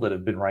with people that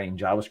have been writing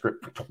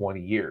JavaScript for 20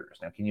 years.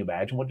 Now, can you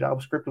imagine what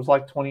JavaScript was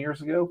like 20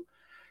 years ago?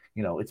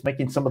 It's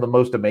making some of the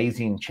most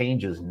amazing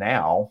changes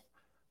now,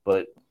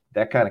 but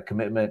that kind of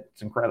commitment,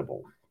 it's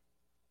incredible.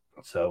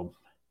 So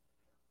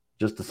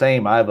just the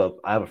same, I have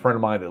a friend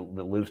of mine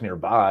that lives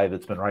nearby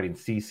that's been writing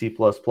C++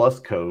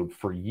 code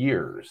for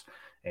years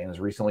and has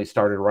recently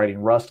started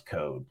writing Rust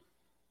code.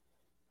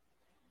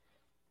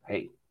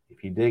 Hey,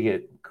 if you dig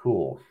it,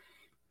 cool.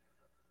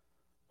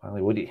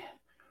 Finally, what do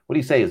what do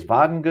you say? Is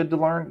Vaadin good to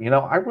learn?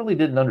 I really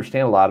didn't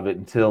understand a lot of it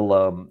until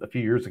a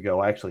few years ago.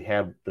 I actually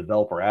had the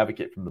developer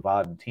advocate from the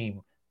Vaadin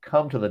team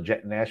come to the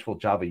Nashville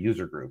Java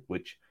user group,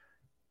 which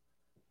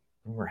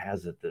rumor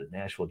has it the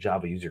Nashville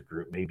Java user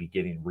group may be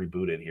getting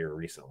rebooted here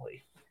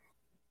recently.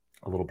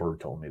 A little bird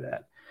told me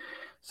that.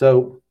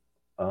 So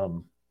that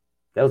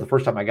was the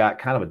first time I got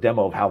kind of a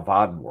demo of how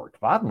Vaadin worked.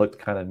 Vaadin looked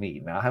kind of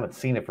neat. Now, I haven't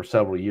seen it for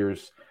several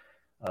years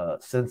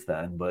since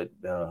then, but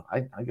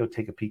I go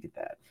take a peek at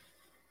that.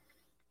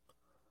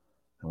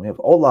 And we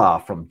have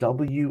Ola from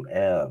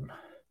WM.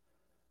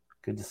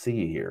 Good to see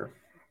you here.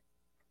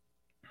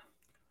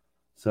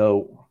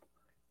 So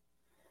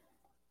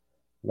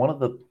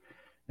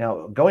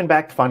now going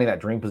back to finding that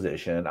dream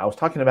position, I was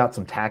talking about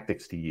some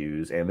tactics to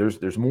use, and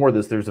there's more of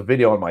this. There's a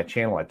video on my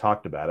channel I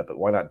talked about it, but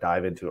why not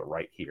dive into it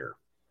right here?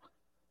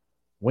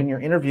 When you're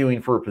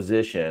interviewing for a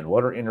position,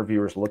 what are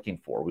interviewers looking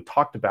for? We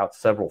talked about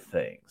several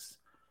things.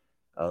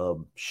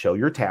 Show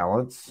your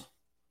talents,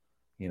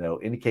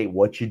 indicate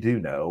what you do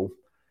know,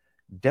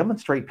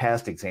 demonstrate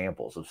past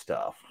examples of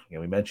stuff.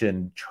 We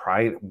mentioned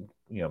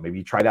maybe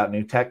you tried out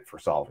new tech for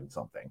solving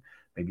something.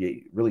 Maybe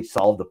you really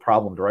solved the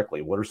problem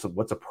directly. What's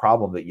a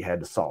problem that you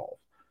had to solve?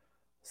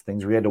 It's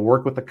things where you had to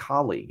work with a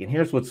colleague. And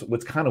here's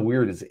what's kind of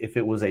weird is if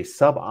it was a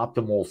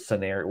suboptimal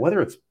scenario,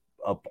 whether it's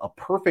a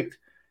perfect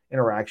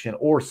interaction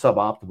or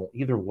suboptimal,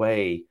 either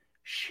way,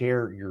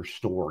 share your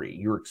story,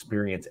 your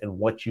experience, and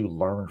what you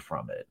learned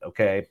from it.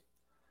 Okay.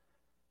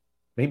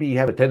 Maybe you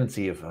have a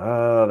tendency of,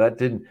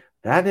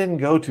 that didn't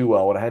go too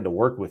well when I had to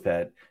work with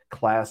that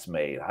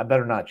classmate. I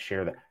better not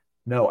share that.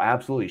 No,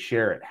 absolutely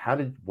share it.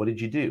 What did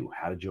you do?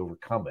 How did you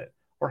overcome it?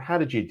 Or how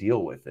did you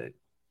deal with it?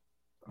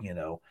 You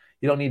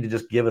don't need to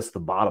just give us the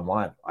bottom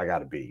line. I got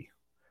to be.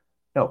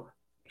 No,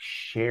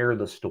 share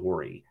the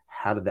story.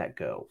 How did that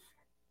go?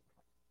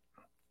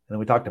 And then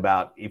we talked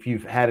about if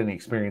you've had any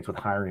experience with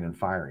hiring and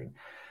firing.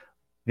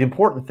 The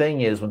important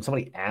thing is when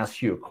somebody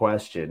asks you a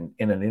question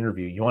in an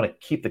interview, you want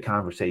to keep the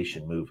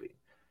conversation moving.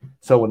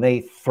 So when they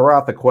throw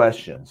out the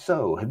question,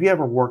 so have you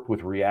ever worked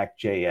with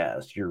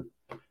React.js?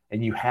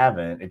 And you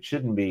haven't, it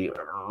shouldn't be,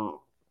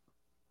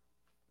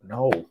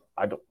 no,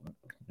 I don't,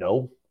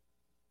 no.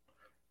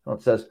 No,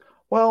 it says,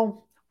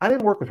 well, I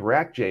didn't work with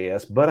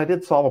React.js, but I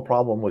did solve a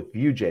problem with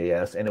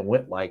Vue.js, and it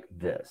went like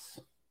this.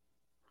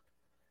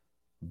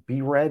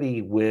 Be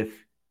ready with,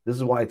 this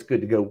is why it's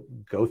good to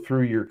go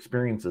through your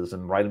experiences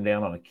and write them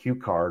down on a cue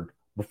card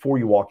before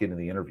you walk into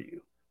the interview.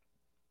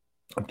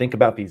 And think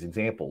about these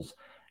examples.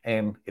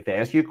 And if they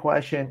ask you a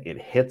question, it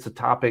hits a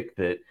topic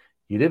that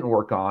you didn't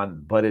work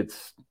on, but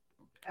it's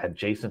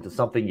adjacent to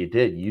something you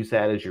did, use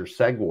that as your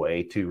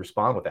segue to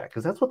respond with that,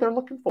 because that's what they're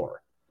looking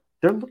for.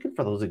 They're looking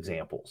for those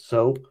examples.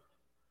 So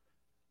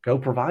go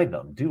provide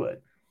them, do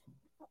it.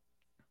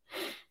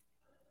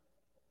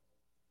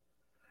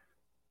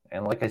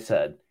 And like I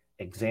said,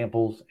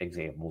 examples.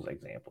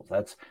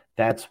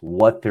 That's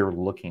what they're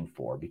looking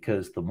for,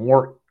 because the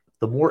more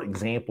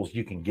examples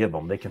you can give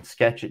them, they can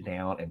sketch it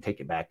down and take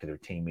it back to their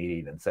team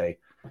meeting and say,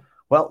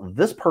 well,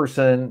 this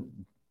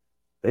person,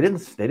 they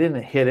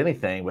didn't hit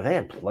anything, but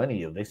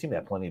they seem to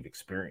have plenty of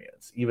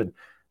experience. Even,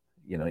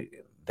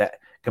 that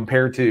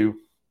compared to,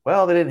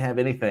 well, they didn't have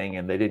anything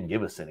and they didn't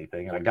give us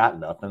anything and I got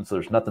nothing. So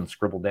there's nothing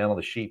scribbled down on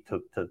the sheet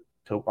to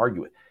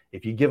argue with.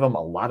 If you give them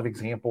a lot of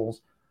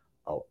examples,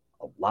 a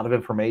lot of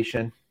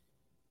information,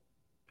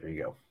 there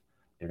you go.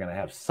 They're going to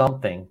have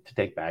something to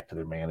take back to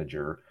their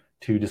manager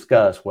to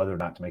discuss whether or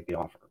not to make the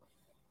offer.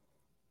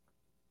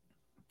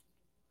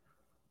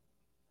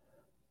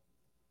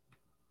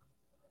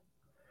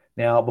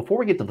 Now, before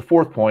we get to the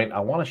fourth point,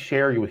 I want to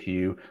share with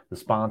you the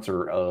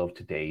sponsor of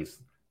today's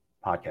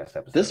podcast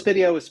episode. This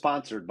video is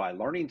sponsored by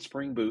Learning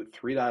Spring Boot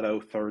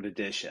 3.0 3rd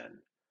Edition.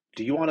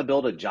 Do you want to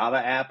build a Java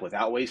app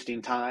without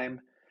wasting time?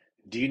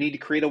 Do you need to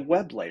create a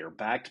web layer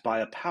backed by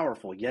a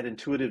powerful yet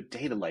intuitive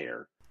data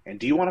layer? And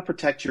do you want to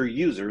protect your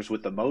users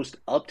with the most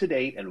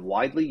up-to-date and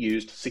widely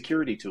used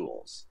security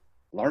tools?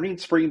 Learning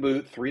Spring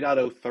Boot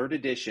 3.0 3rd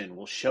Edition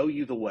will show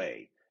you the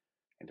way.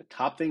 And to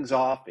top things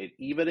off, it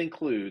even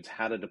includes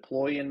how to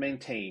deploy and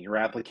maintain your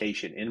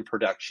application in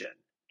production.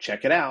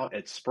 Check it out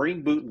at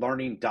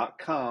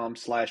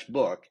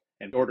springbootlearning.com/book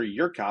and order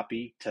your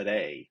copy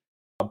today.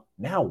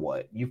 Now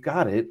what? You've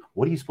got it.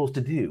 What are you supposed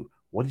to do?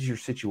 What is your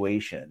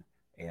situation?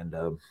 And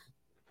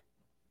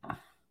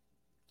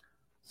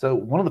so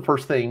one of the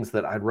first things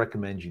that I'd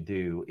recommend you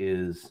do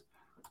is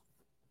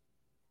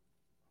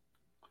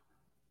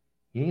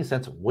you need a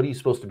sense of what are you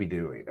supposed to be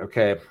doing,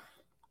 okay?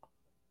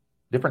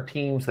 Different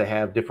teams, they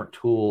have different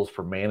tools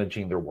for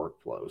managing their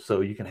workflow.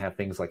 So you can have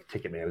things like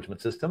ticket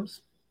management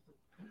systems.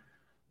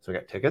 So we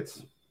got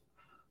tickets.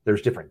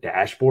 There's different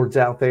dashboards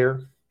out there.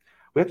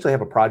 We actually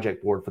have a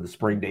project board for the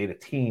Spring Data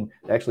team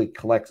that actually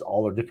collects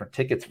all their different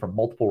tickets from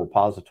multiple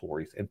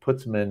repositories and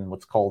puts them in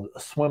what's called a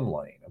swim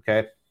lane,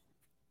 okay?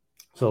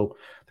 So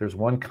there's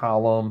one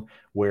column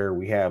where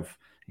we have,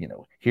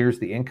 here's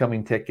the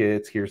incoming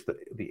tickets, here's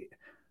the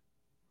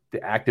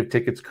active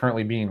tickets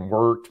currently being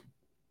worked,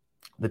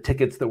 the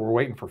tickets that we're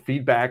waiting for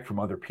feedback from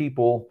other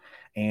people,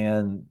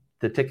 and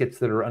the tickets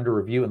that are under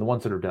review and the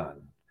ones that are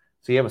done.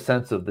 So you have a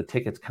sense of the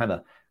tickets kind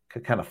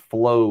of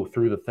flow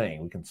through the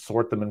thing. We can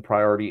sort them in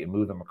priority and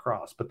move them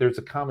across. But there's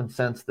a common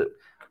sense that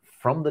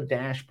from the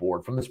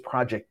dashboard, from this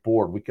project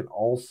board, we can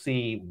all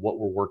see what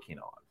we're working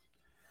on.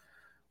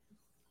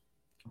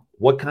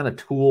 What kind of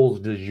tools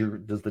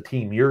does the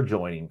team you're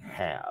joining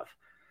have?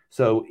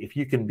 So if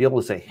you can be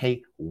able to say,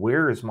 hey,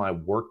 where is my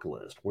work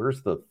list?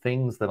 Where's the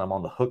things that I'm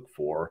on the hook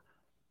for?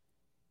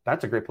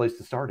 That's a great place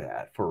to start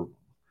at for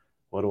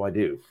what do I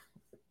do?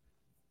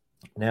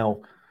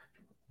 Now,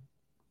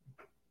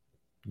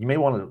 you may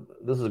want to,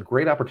 this is a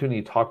great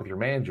opportunity to talk with your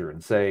manager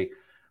and say,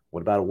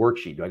 what about a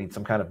worksheet? Do I need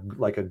some kind of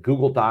like a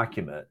Google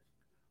document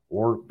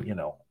or,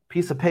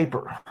 piece of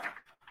paper?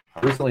 I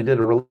recently did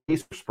a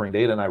release for Spring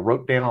Data and I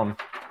wrote down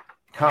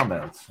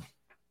comments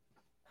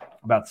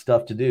about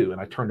stuff to do and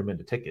I turned them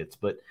into tickets,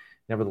 but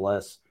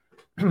nevertheless,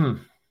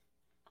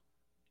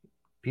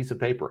 piece of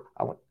paper.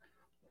 I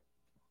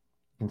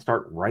can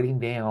start writing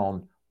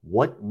down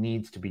what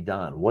needs to be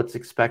done, what's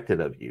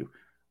expected of you,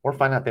 or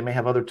find out they may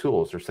have other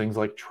tools. There's things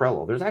like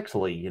Trello. There's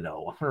actually,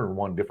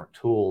 101 different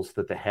tools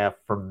that they have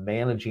for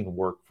managing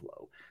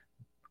workflow.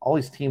 All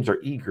these teams are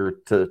eager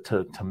to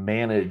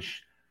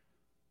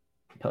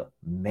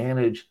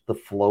manage the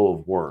flow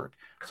of work.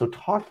 So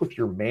talk with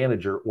your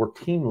manager or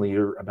team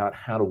leader about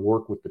how to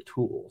work with the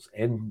tools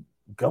and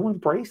go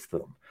embrace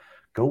them.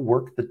 Go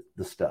work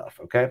the stuff,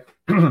 okay?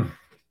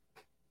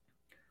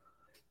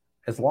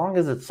 As long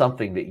as it's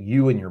something that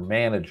you and your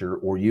manager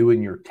or you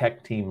and your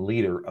tech team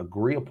leader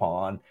agree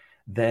upon,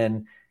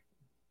 then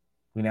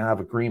we now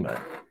have agreement.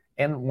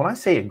 And when I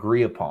say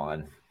agree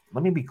upon,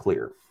 let me be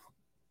clear.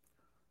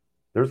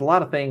 There's a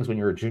lot of things when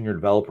you're a junior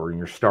developer and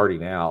you're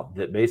starting out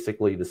that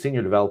basically the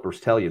senior developers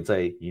tell you and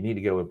say, you need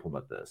to go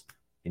implement this.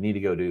 You need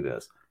to go do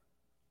this.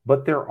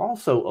 But they're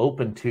also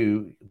open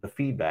to the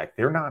feedback.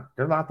 They're not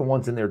the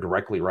ones in there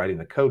directly writing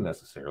the code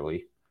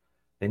necessarily.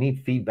 They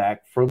need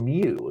feedback from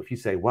you. If you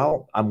say,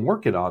 well, I'm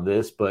working on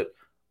this, but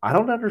I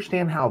don't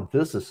understand how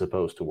this is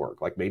supposed to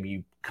work. Like maybe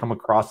you come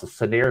across a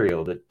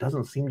scenario that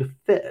doesn't seem to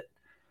fit.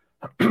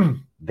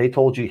 They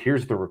told you,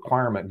 here's the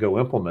requirement, go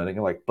implement it.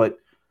 You're like, but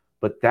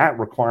that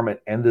requirement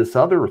and this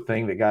other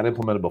thing that got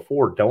implemented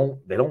before,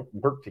 they don't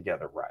work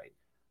together right.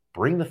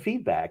 Bring the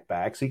feedback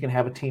back so you can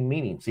have a team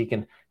meeting, so you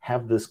can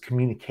have this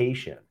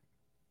communication.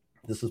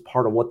 This is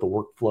part of what the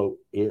workflow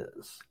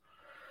is.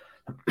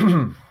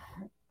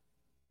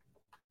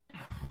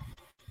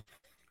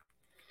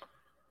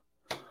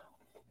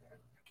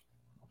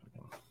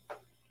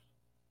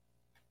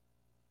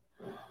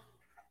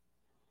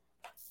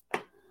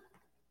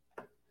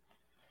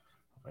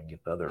 I can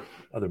get the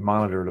other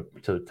monitor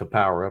to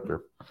power up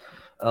here.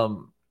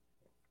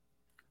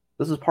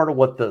 This is part of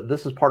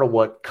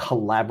what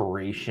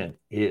collaboration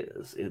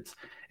is.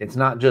 It's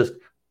not just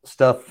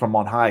stuff from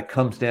on high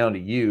comes down to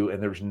you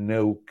and there's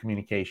no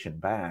communication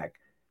back.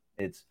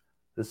 This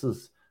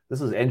is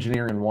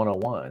engineering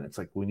 101. It's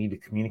like we need to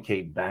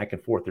communicate back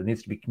and forth. There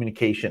needs to be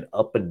communication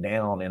up and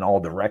down in all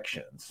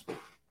directions.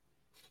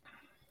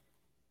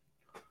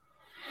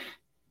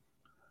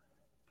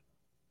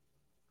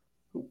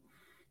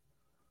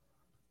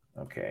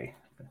 Okay.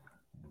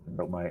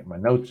 My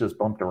notes just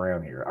bumped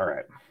around here. All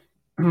right.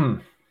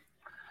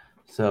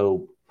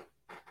 So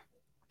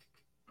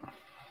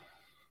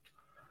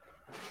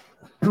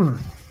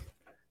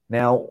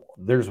now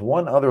there's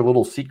one other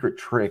little secret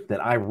trick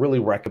that I really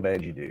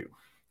recommend you do.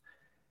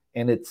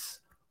 And it's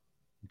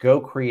go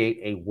create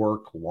a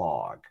work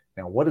log.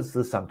 Now, what is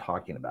this I'm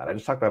talking about? I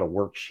just talked about a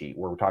worksheet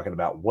where we're talking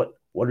about what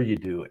are you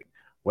doing?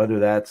 Whether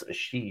that's a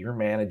sheet you're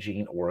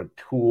managing or a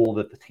tool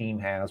that the team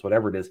has,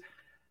 whatever it is,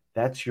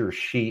 that's your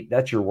sheet.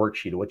 That's your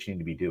worksheet of what you need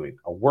to be doing.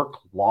 A work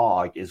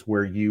log is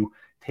where you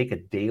take a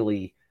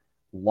daily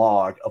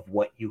log of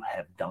what you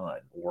have done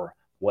or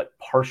what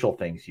partial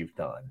things you've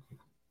done.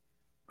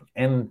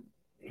 And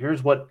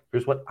here's what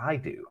I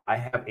do. I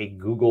have a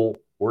Google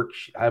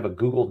worksheet. I have a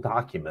Google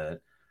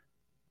document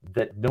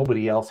that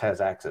nobody else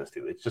has access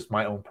to. It's just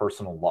my own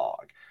personal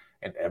log.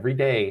 And every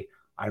day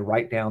I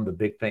write down the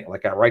big thing.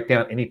 Like I write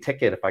down any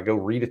ticket. If I go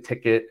read a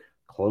ticket,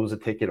 close a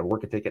ticket, or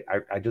work a ticket,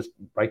 I just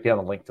write down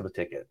a link to the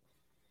ticket.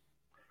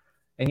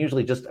 And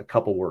usually just a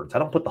couple words. I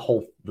don't put the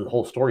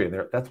whole story in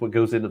there. That's what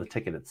goes into the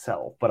ticket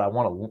itself. But I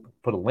want to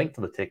put a link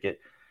to the ticket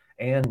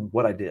and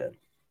what I did.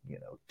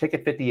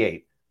 Ticket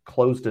 58,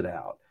 closed it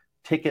out.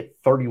 Ticket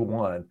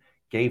 31,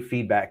 gave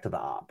feedback to the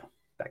op.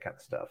 That kind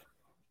of stuff.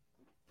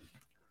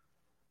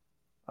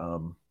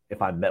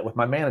 If I met with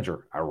my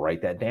manager, I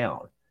write that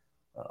down.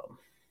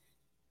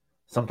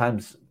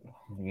 Sometimes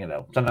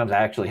I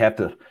actually have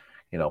to,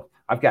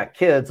 I've got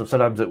kids, so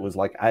sometimes it was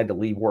like I had to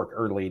leave work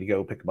early to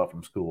go pick them up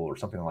from school or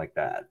something like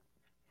that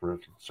for a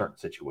certain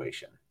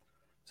situation.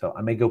 So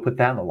I may go put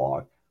that in the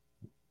log.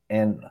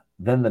 And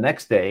then the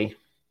next day,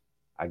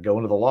 I go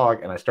into the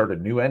log and I start a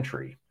new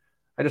entry.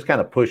 I just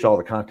kind of push all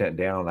the content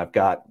down. I've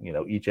got,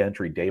 each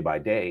entry day by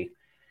day.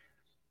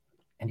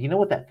 And you know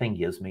what that thing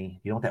gives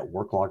me? You know what that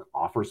work log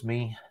offers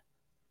me?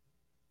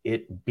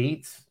 It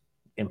beats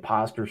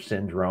imposter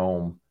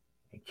syndrome.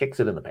 It kicks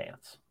it in the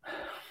pants.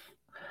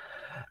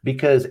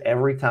 Because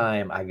every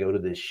time I go to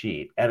this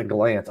sheet, at a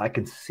glance, I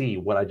can see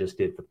what I just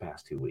did for the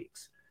past 2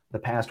 weeks. The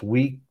past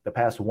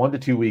 1 to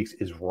 2 weeks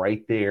is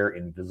right there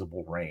in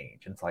visible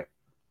range. And it's like,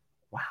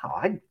 wow,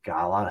 I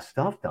got a lot of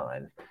stuff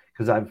done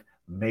because I've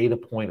made a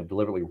point of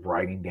deliberately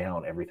writing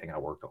down everything I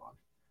worked on.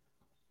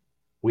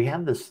 We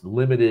have this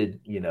limited,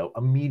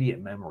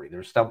 immediate memory.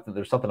 There's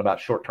something about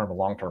short-term and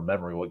long-term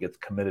memory, what gets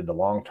committed to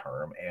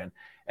long-term. And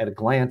at a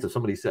glance, if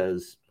somebody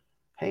says,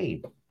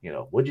 hey,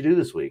 what'd you do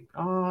this week?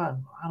 Oh, I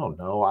don't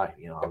know. I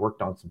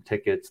worked on some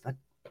tickets. That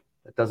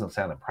doesn't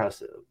sound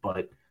impressive.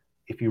 But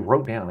if you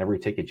wrote down every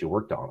ticket you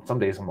worked on, some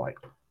days I'm like,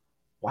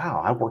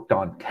 wow, I worked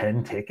on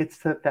 10 tickets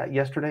that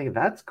yesterday.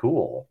 That's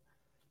cool.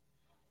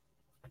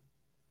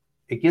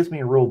 It gives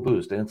me a real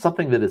boost. And it's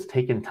something that has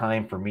taken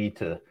time for me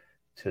to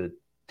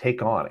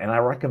take on. And I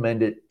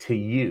recommend it to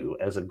you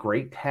as a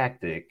great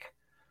tactic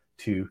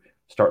to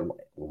start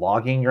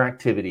logging your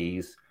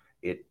activities.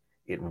 It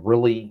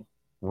really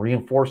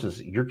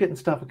reinforces you're getting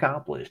stuff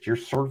accomplished. You're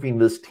serving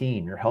this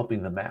team. You're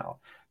helping them out.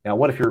 Now,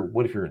 what if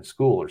you're in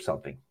school or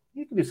something?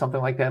 You can do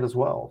something like that as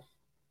well.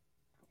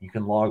 You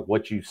can log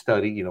what you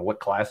study, what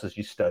classes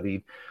you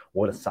studied,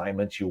 what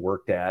assignments you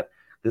worked at,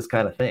 this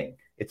kind of thing.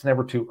 It's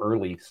never too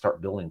early to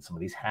start building some of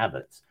these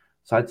habits.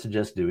 So I'd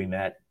suggest doing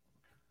that,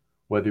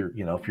 whether,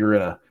 if you're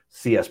in a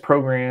CS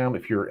program,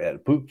 if you're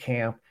at boot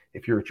camp,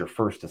 if you're at your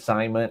first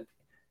assignment,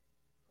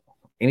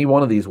 any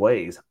one of these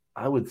ways,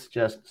 I would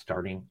suggest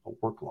starting a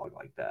work log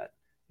like that.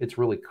 It's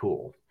really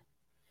cool.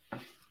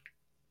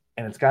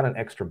 And it's got an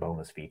extra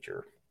bonus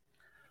feature.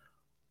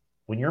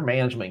 When your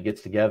management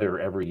gets together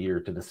every year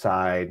to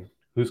decide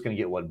who's going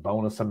to get what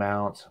bonus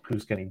amounts,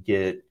 who's going to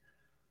get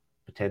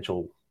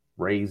potential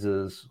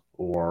raises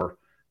or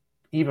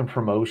even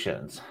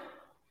promotions,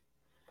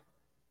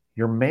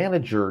 your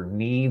manager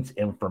needs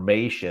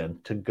information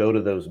to go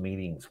to those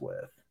meetings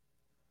with.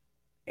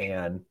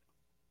 And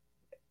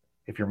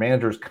if your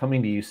manager is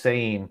coming to you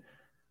saying,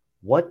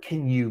 what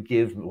can you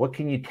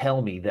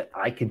tell me that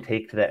I can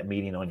take to that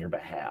meeting on your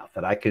behalf,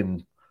 that I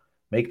can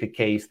make the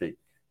case that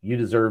you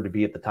deserve to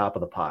be at the top of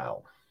the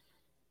pile?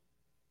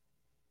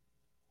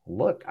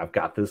 Look, I've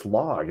got this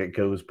log. It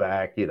goes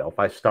back,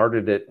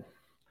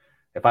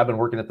 if I've been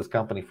working at this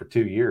company for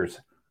 2 years,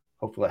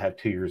 hopefully I have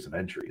 2 years of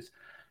entries.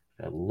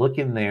 Look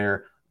in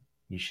there.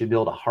 You should be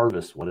able to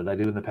harvest. What did I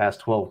do in the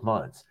past 12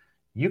 months?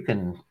 You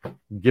can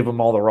give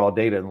him all the raw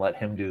data and let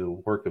him do the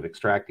work of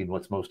extracting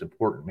what's most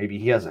important. Maybe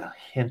he has a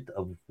hint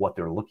of what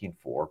they're looking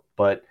for,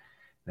 but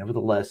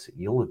nevertheless,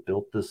 you'll have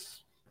built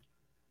this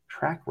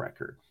track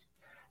record.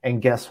 And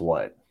guess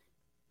what?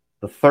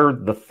 The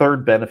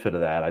third benefit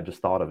of that, I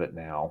just thought of it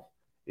now,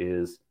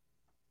 is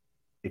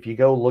if you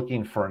go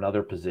looking for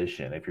another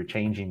position, if you're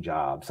changing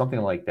jobs, something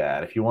like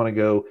that, if you want to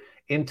go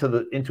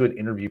into an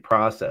interview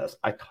process,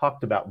 I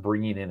talked about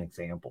bringing in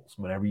examples.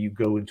 Whenever you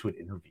go into an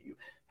interview,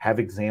 have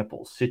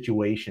examples,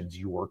 situations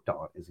you worked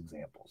on as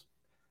examples.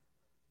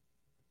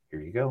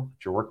 Here you go.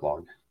 It's your work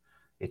log.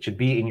 It should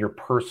be in your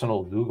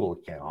personal Google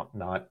account,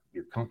 not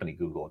your company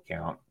Google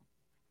account,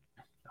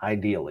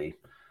 ideally.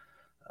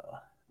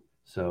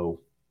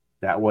 So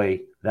that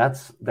way,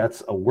 that's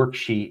a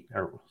worksheet,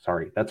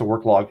 that's a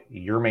work log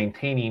you're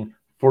maintaining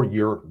for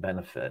your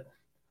benefit.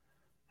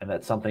 And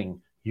that's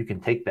something you can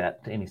take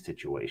that to any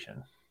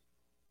situation.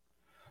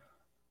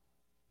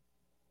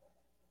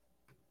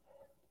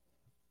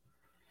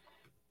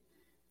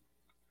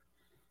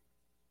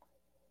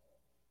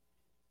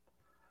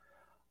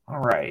 All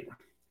right.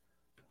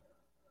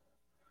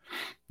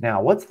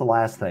 Now, what's the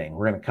last thing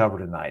we're going to cover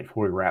tonight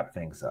before we wrap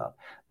things up?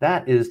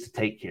 That is to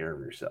take care of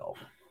yourself.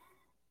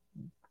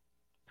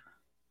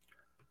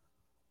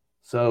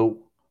 So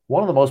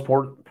one of the most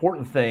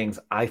important things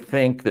I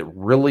think that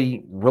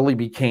really, really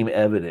became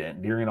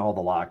evident during all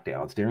the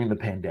lockdowns, during the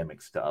pandemic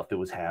stuff that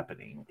was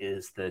happening,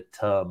 is that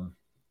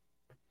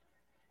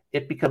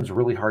it becomes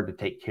really hard to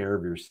take care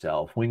of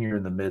yourself when you're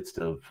in the midst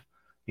of,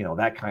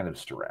 that kind of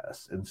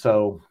stress. And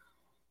so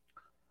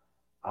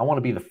I want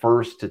to be the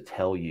first to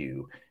tell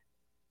you,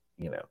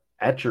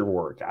 at your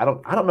work, I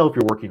don't know if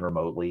you're working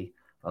remotely.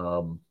 I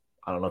don't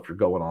know if you're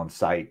going on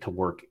site to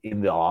work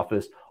in the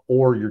office,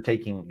 or you're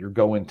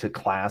going to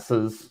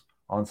classes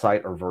on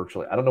site or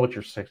virtually. I don't know what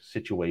your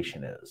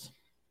situation is,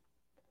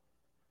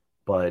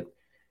 but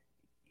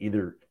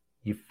either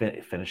you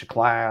finish a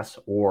class,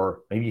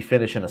 or maybe you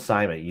finish an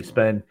assignment. You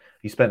spend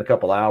a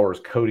couple hours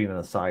coding an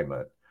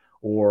assignment,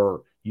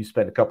 or you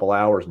spend a couple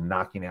hours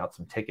knocking out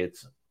some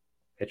tickets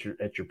at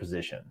your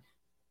position.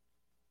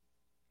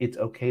 It's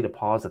okay to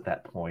pause at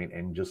that point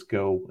and just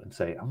go and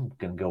say, I'm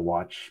going to go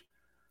watch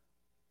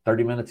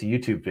 30 minutes of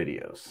YouTube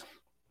videos.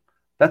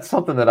 That's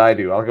something that I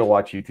do. I'll go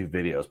watch YouTube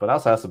videos, but I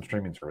also have some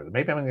streaming services.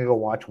 Maybe I'm going to go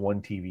watch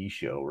one TV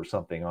show or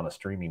something on a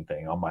streaming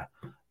thing on my,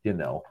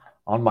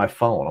 on my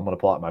phone. I'm going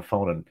to pull out my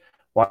phone and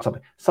watch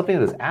something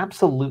that is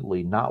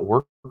absolutely not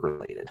work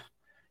related.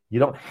 You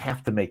don't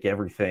have to make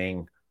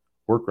everything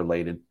work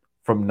related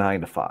from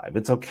 9 to 5.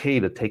 It's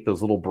okay to take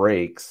those little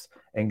breaks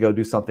and go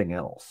do something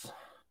else.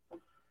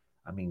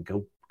 I mean,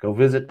 go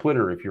visit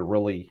Twitter if you're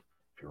really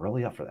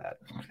up for that.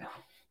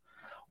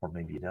 or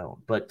maybe you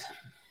don't. But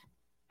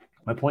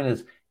my point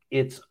is,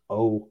 it's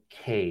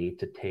okay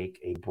to take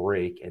a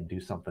break and do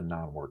something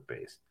non-work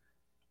based.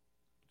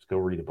 Just go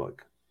read a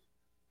book,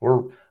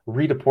 or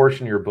read a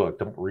portion of your book.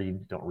 Don't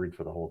read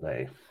for the whole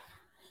day.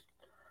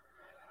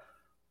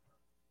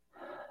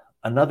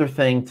 Another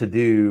thing to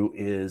do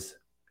is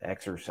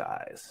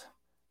exercise.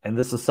 And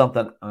this is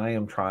something I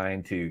am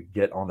trying to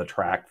get on the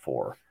track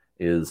for,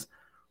 is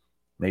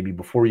maybe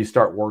before you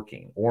start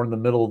working, or in the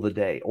middle of the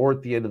day, or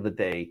at the end of the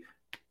day,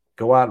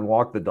 go out and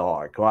walk the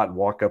dog, go out and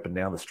walk up and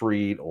down the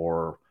street,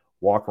 or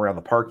walk around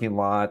the parking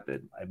lot.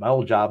 At my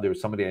old job, there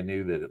was somebody I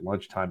knew that at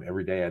lunchtime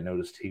every day, I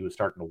noticed he was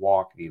starting to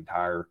walk the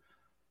entire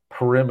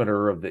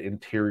perimeter of the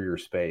interior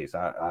space.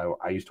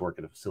 I used to work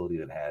at a facility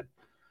that had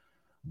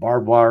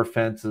barbed wire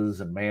fences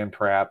and man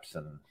traps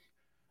and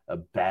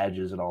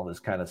badges and all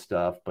this kind of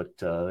stuff. But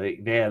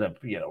they had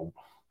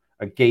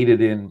a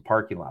gated in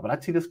parking lot. But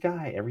I'd see this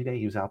guy every day.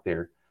 He was out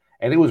there,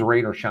 and it was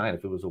rain or shine.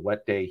 If it was a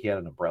wet day, he had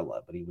an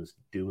umbrella, but he was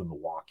doing the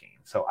walking.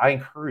 So I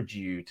encourage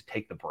you to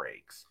take the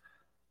breaks.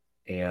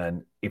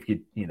 And if you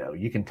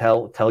can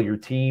tell your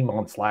team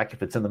on Slack,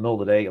 if it's in the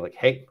middle of the day, you're like,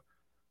 hey,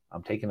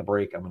 I'm taking a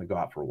break. I'm going to go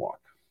out for a walk.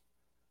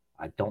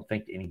 I don't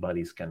think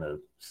anybody's going to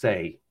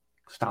say,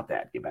 stop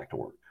that, get back to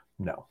work.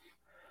 No.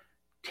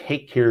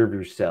 Take care of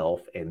yourself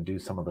and do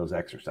some of those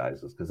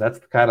exercises, because that's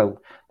the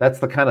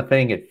kind of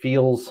thing. It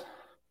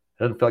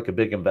doesn't feel like a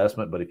big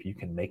investment, but if you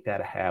can make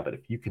that a habit,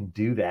 if you can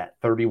do that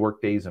 30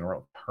 work days in a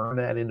row, turn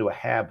that into a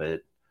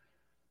habit,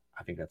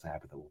 I think that's a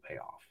habit that will pay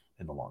off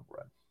in the long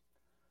run.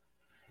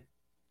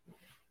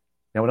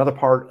 Now, another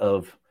part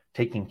of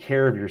taking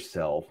care of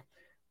yourself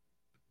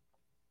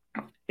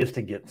is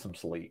to get some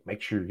sleep.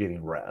 Make sure you're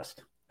getting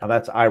rest. Now,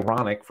 that's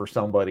ironic for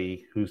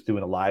somebody who's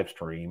doing a live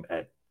stream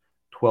at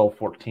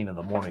 12:14 in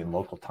the morning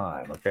local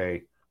time.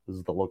 Okay, this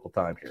is the local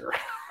time here.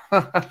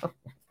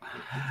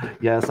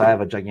 Yes, I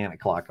have a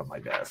gigantic clock on my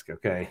desk.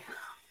 Okay,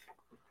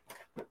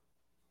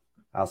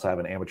 I also have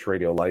an amateur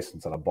radio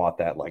license, and I bought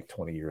that like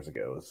 20 years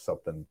ago. It's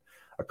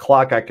a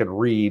clock I could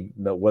read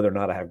whether or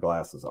not I have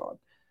glasses on.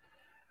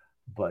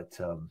 But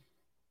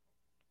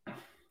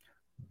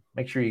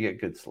make sure you get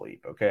good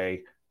sleep.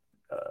 Okay,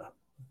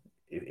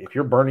 if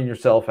you're burning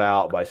yourself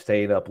out by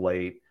staying up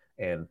late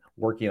and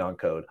working on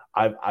code,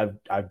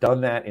 I've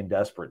done that in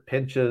desperate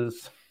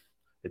pinches.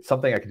 It's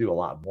something I could do a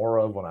lot more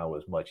of when I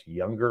was much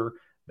younger.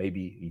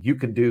 Maybe you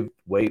can do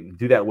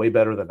that way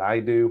better than I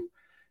do.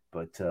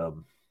 But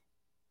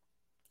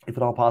if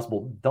at all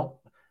possible, don't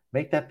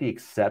make that the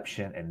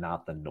exception and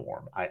not the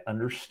norm. I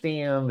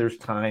understand there's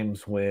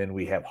times when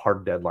we have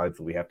hard deadlines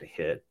that we have to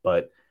hit,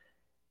 but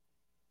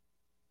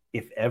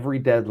if every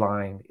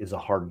deadline is a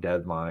hard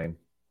deadline,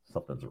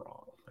 something's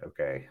wrong.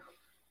 Okay.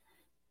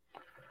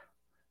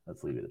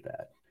 Let's leave it at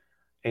that.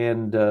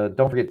 And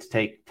don't forget to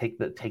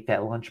take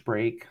that lunch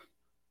break,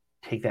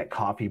 take that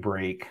coffee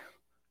break,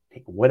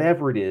 take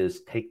whatever it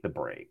is, take the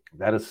break.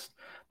 That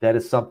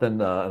is something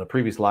in a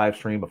previous live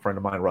stream, a friend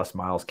of mine, Russ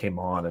Miles, came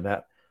on,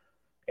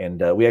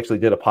 and we actually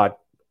did a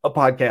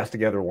podcast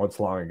together once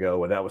long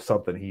ago, and that was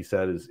something he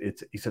said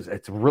he says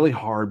it's really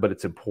hard, but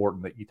it's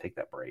important that you take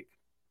that break.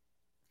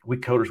 We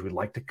coders, we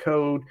like to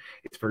code.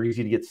 It's very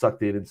easy to get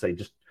sucked in and say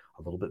just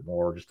a little bit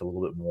more, just a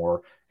little bit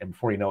more, and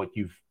before you know it,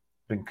 you've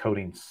been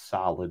coding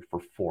solid for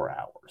 4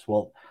 hours.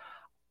 Well,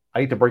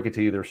 I hate to break it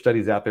to you, there are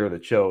studies out there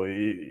that show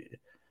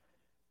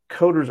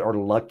coders are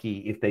lucky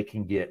if they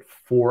can get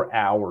 4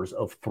 hours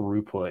of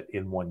throughput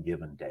in one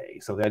given day.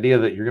 So the idea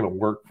that you're going to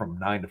work from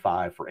 9 to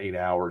 5 for 8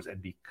 hours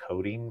and be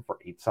coding for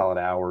 8 solid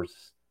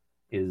hours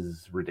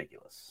is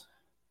ridiculous.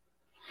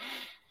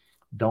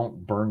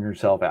 Don't burn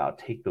yourself out.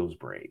 Take those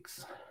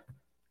breaks.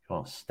 You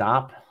want to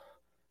stop? You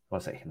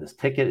want to say, this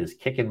ticket is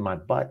kicking my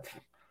butt.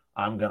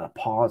 I'm going to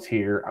pause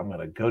here. I'm going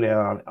to go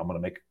down. I'm going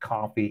to make a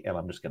coffee, and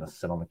I'm just going to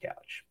sit on the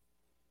couch.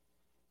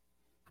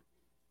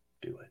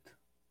 Do it.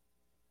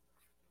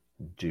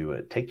 Do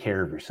it. Take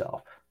care of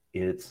yourself.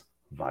 It's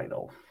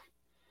vital.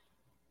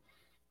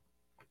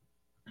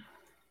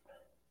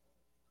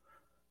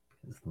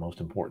 It's the most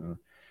important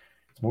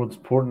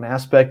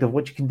aspect of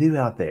what you can do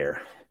out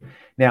there.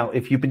 Now,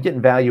 if you've been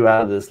getting value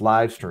out of this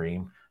live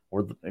stream,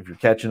 or if you're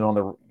catching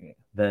on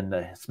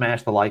then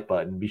smash the like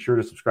button. Be sure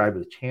to subscribe to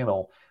the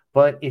channel.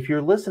 But if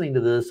you're listening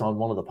to this on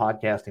one of the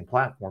podcasting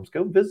platforms,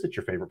 go visit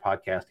your favorite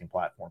podcasting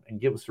platform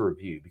and give us a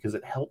review, because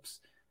it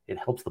helps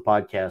the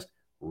podcast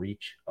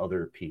reach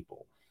other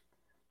people.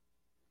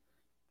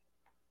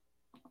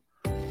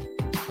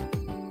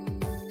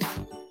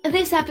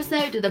 This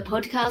episode of the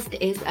podcast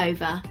is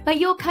over, but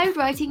your code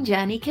writing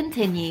journey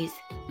continues.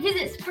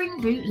 Visit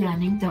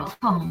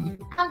springbootlearning.com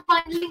and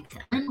find links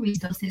and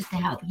resources to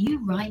help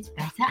you write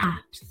better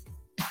apps.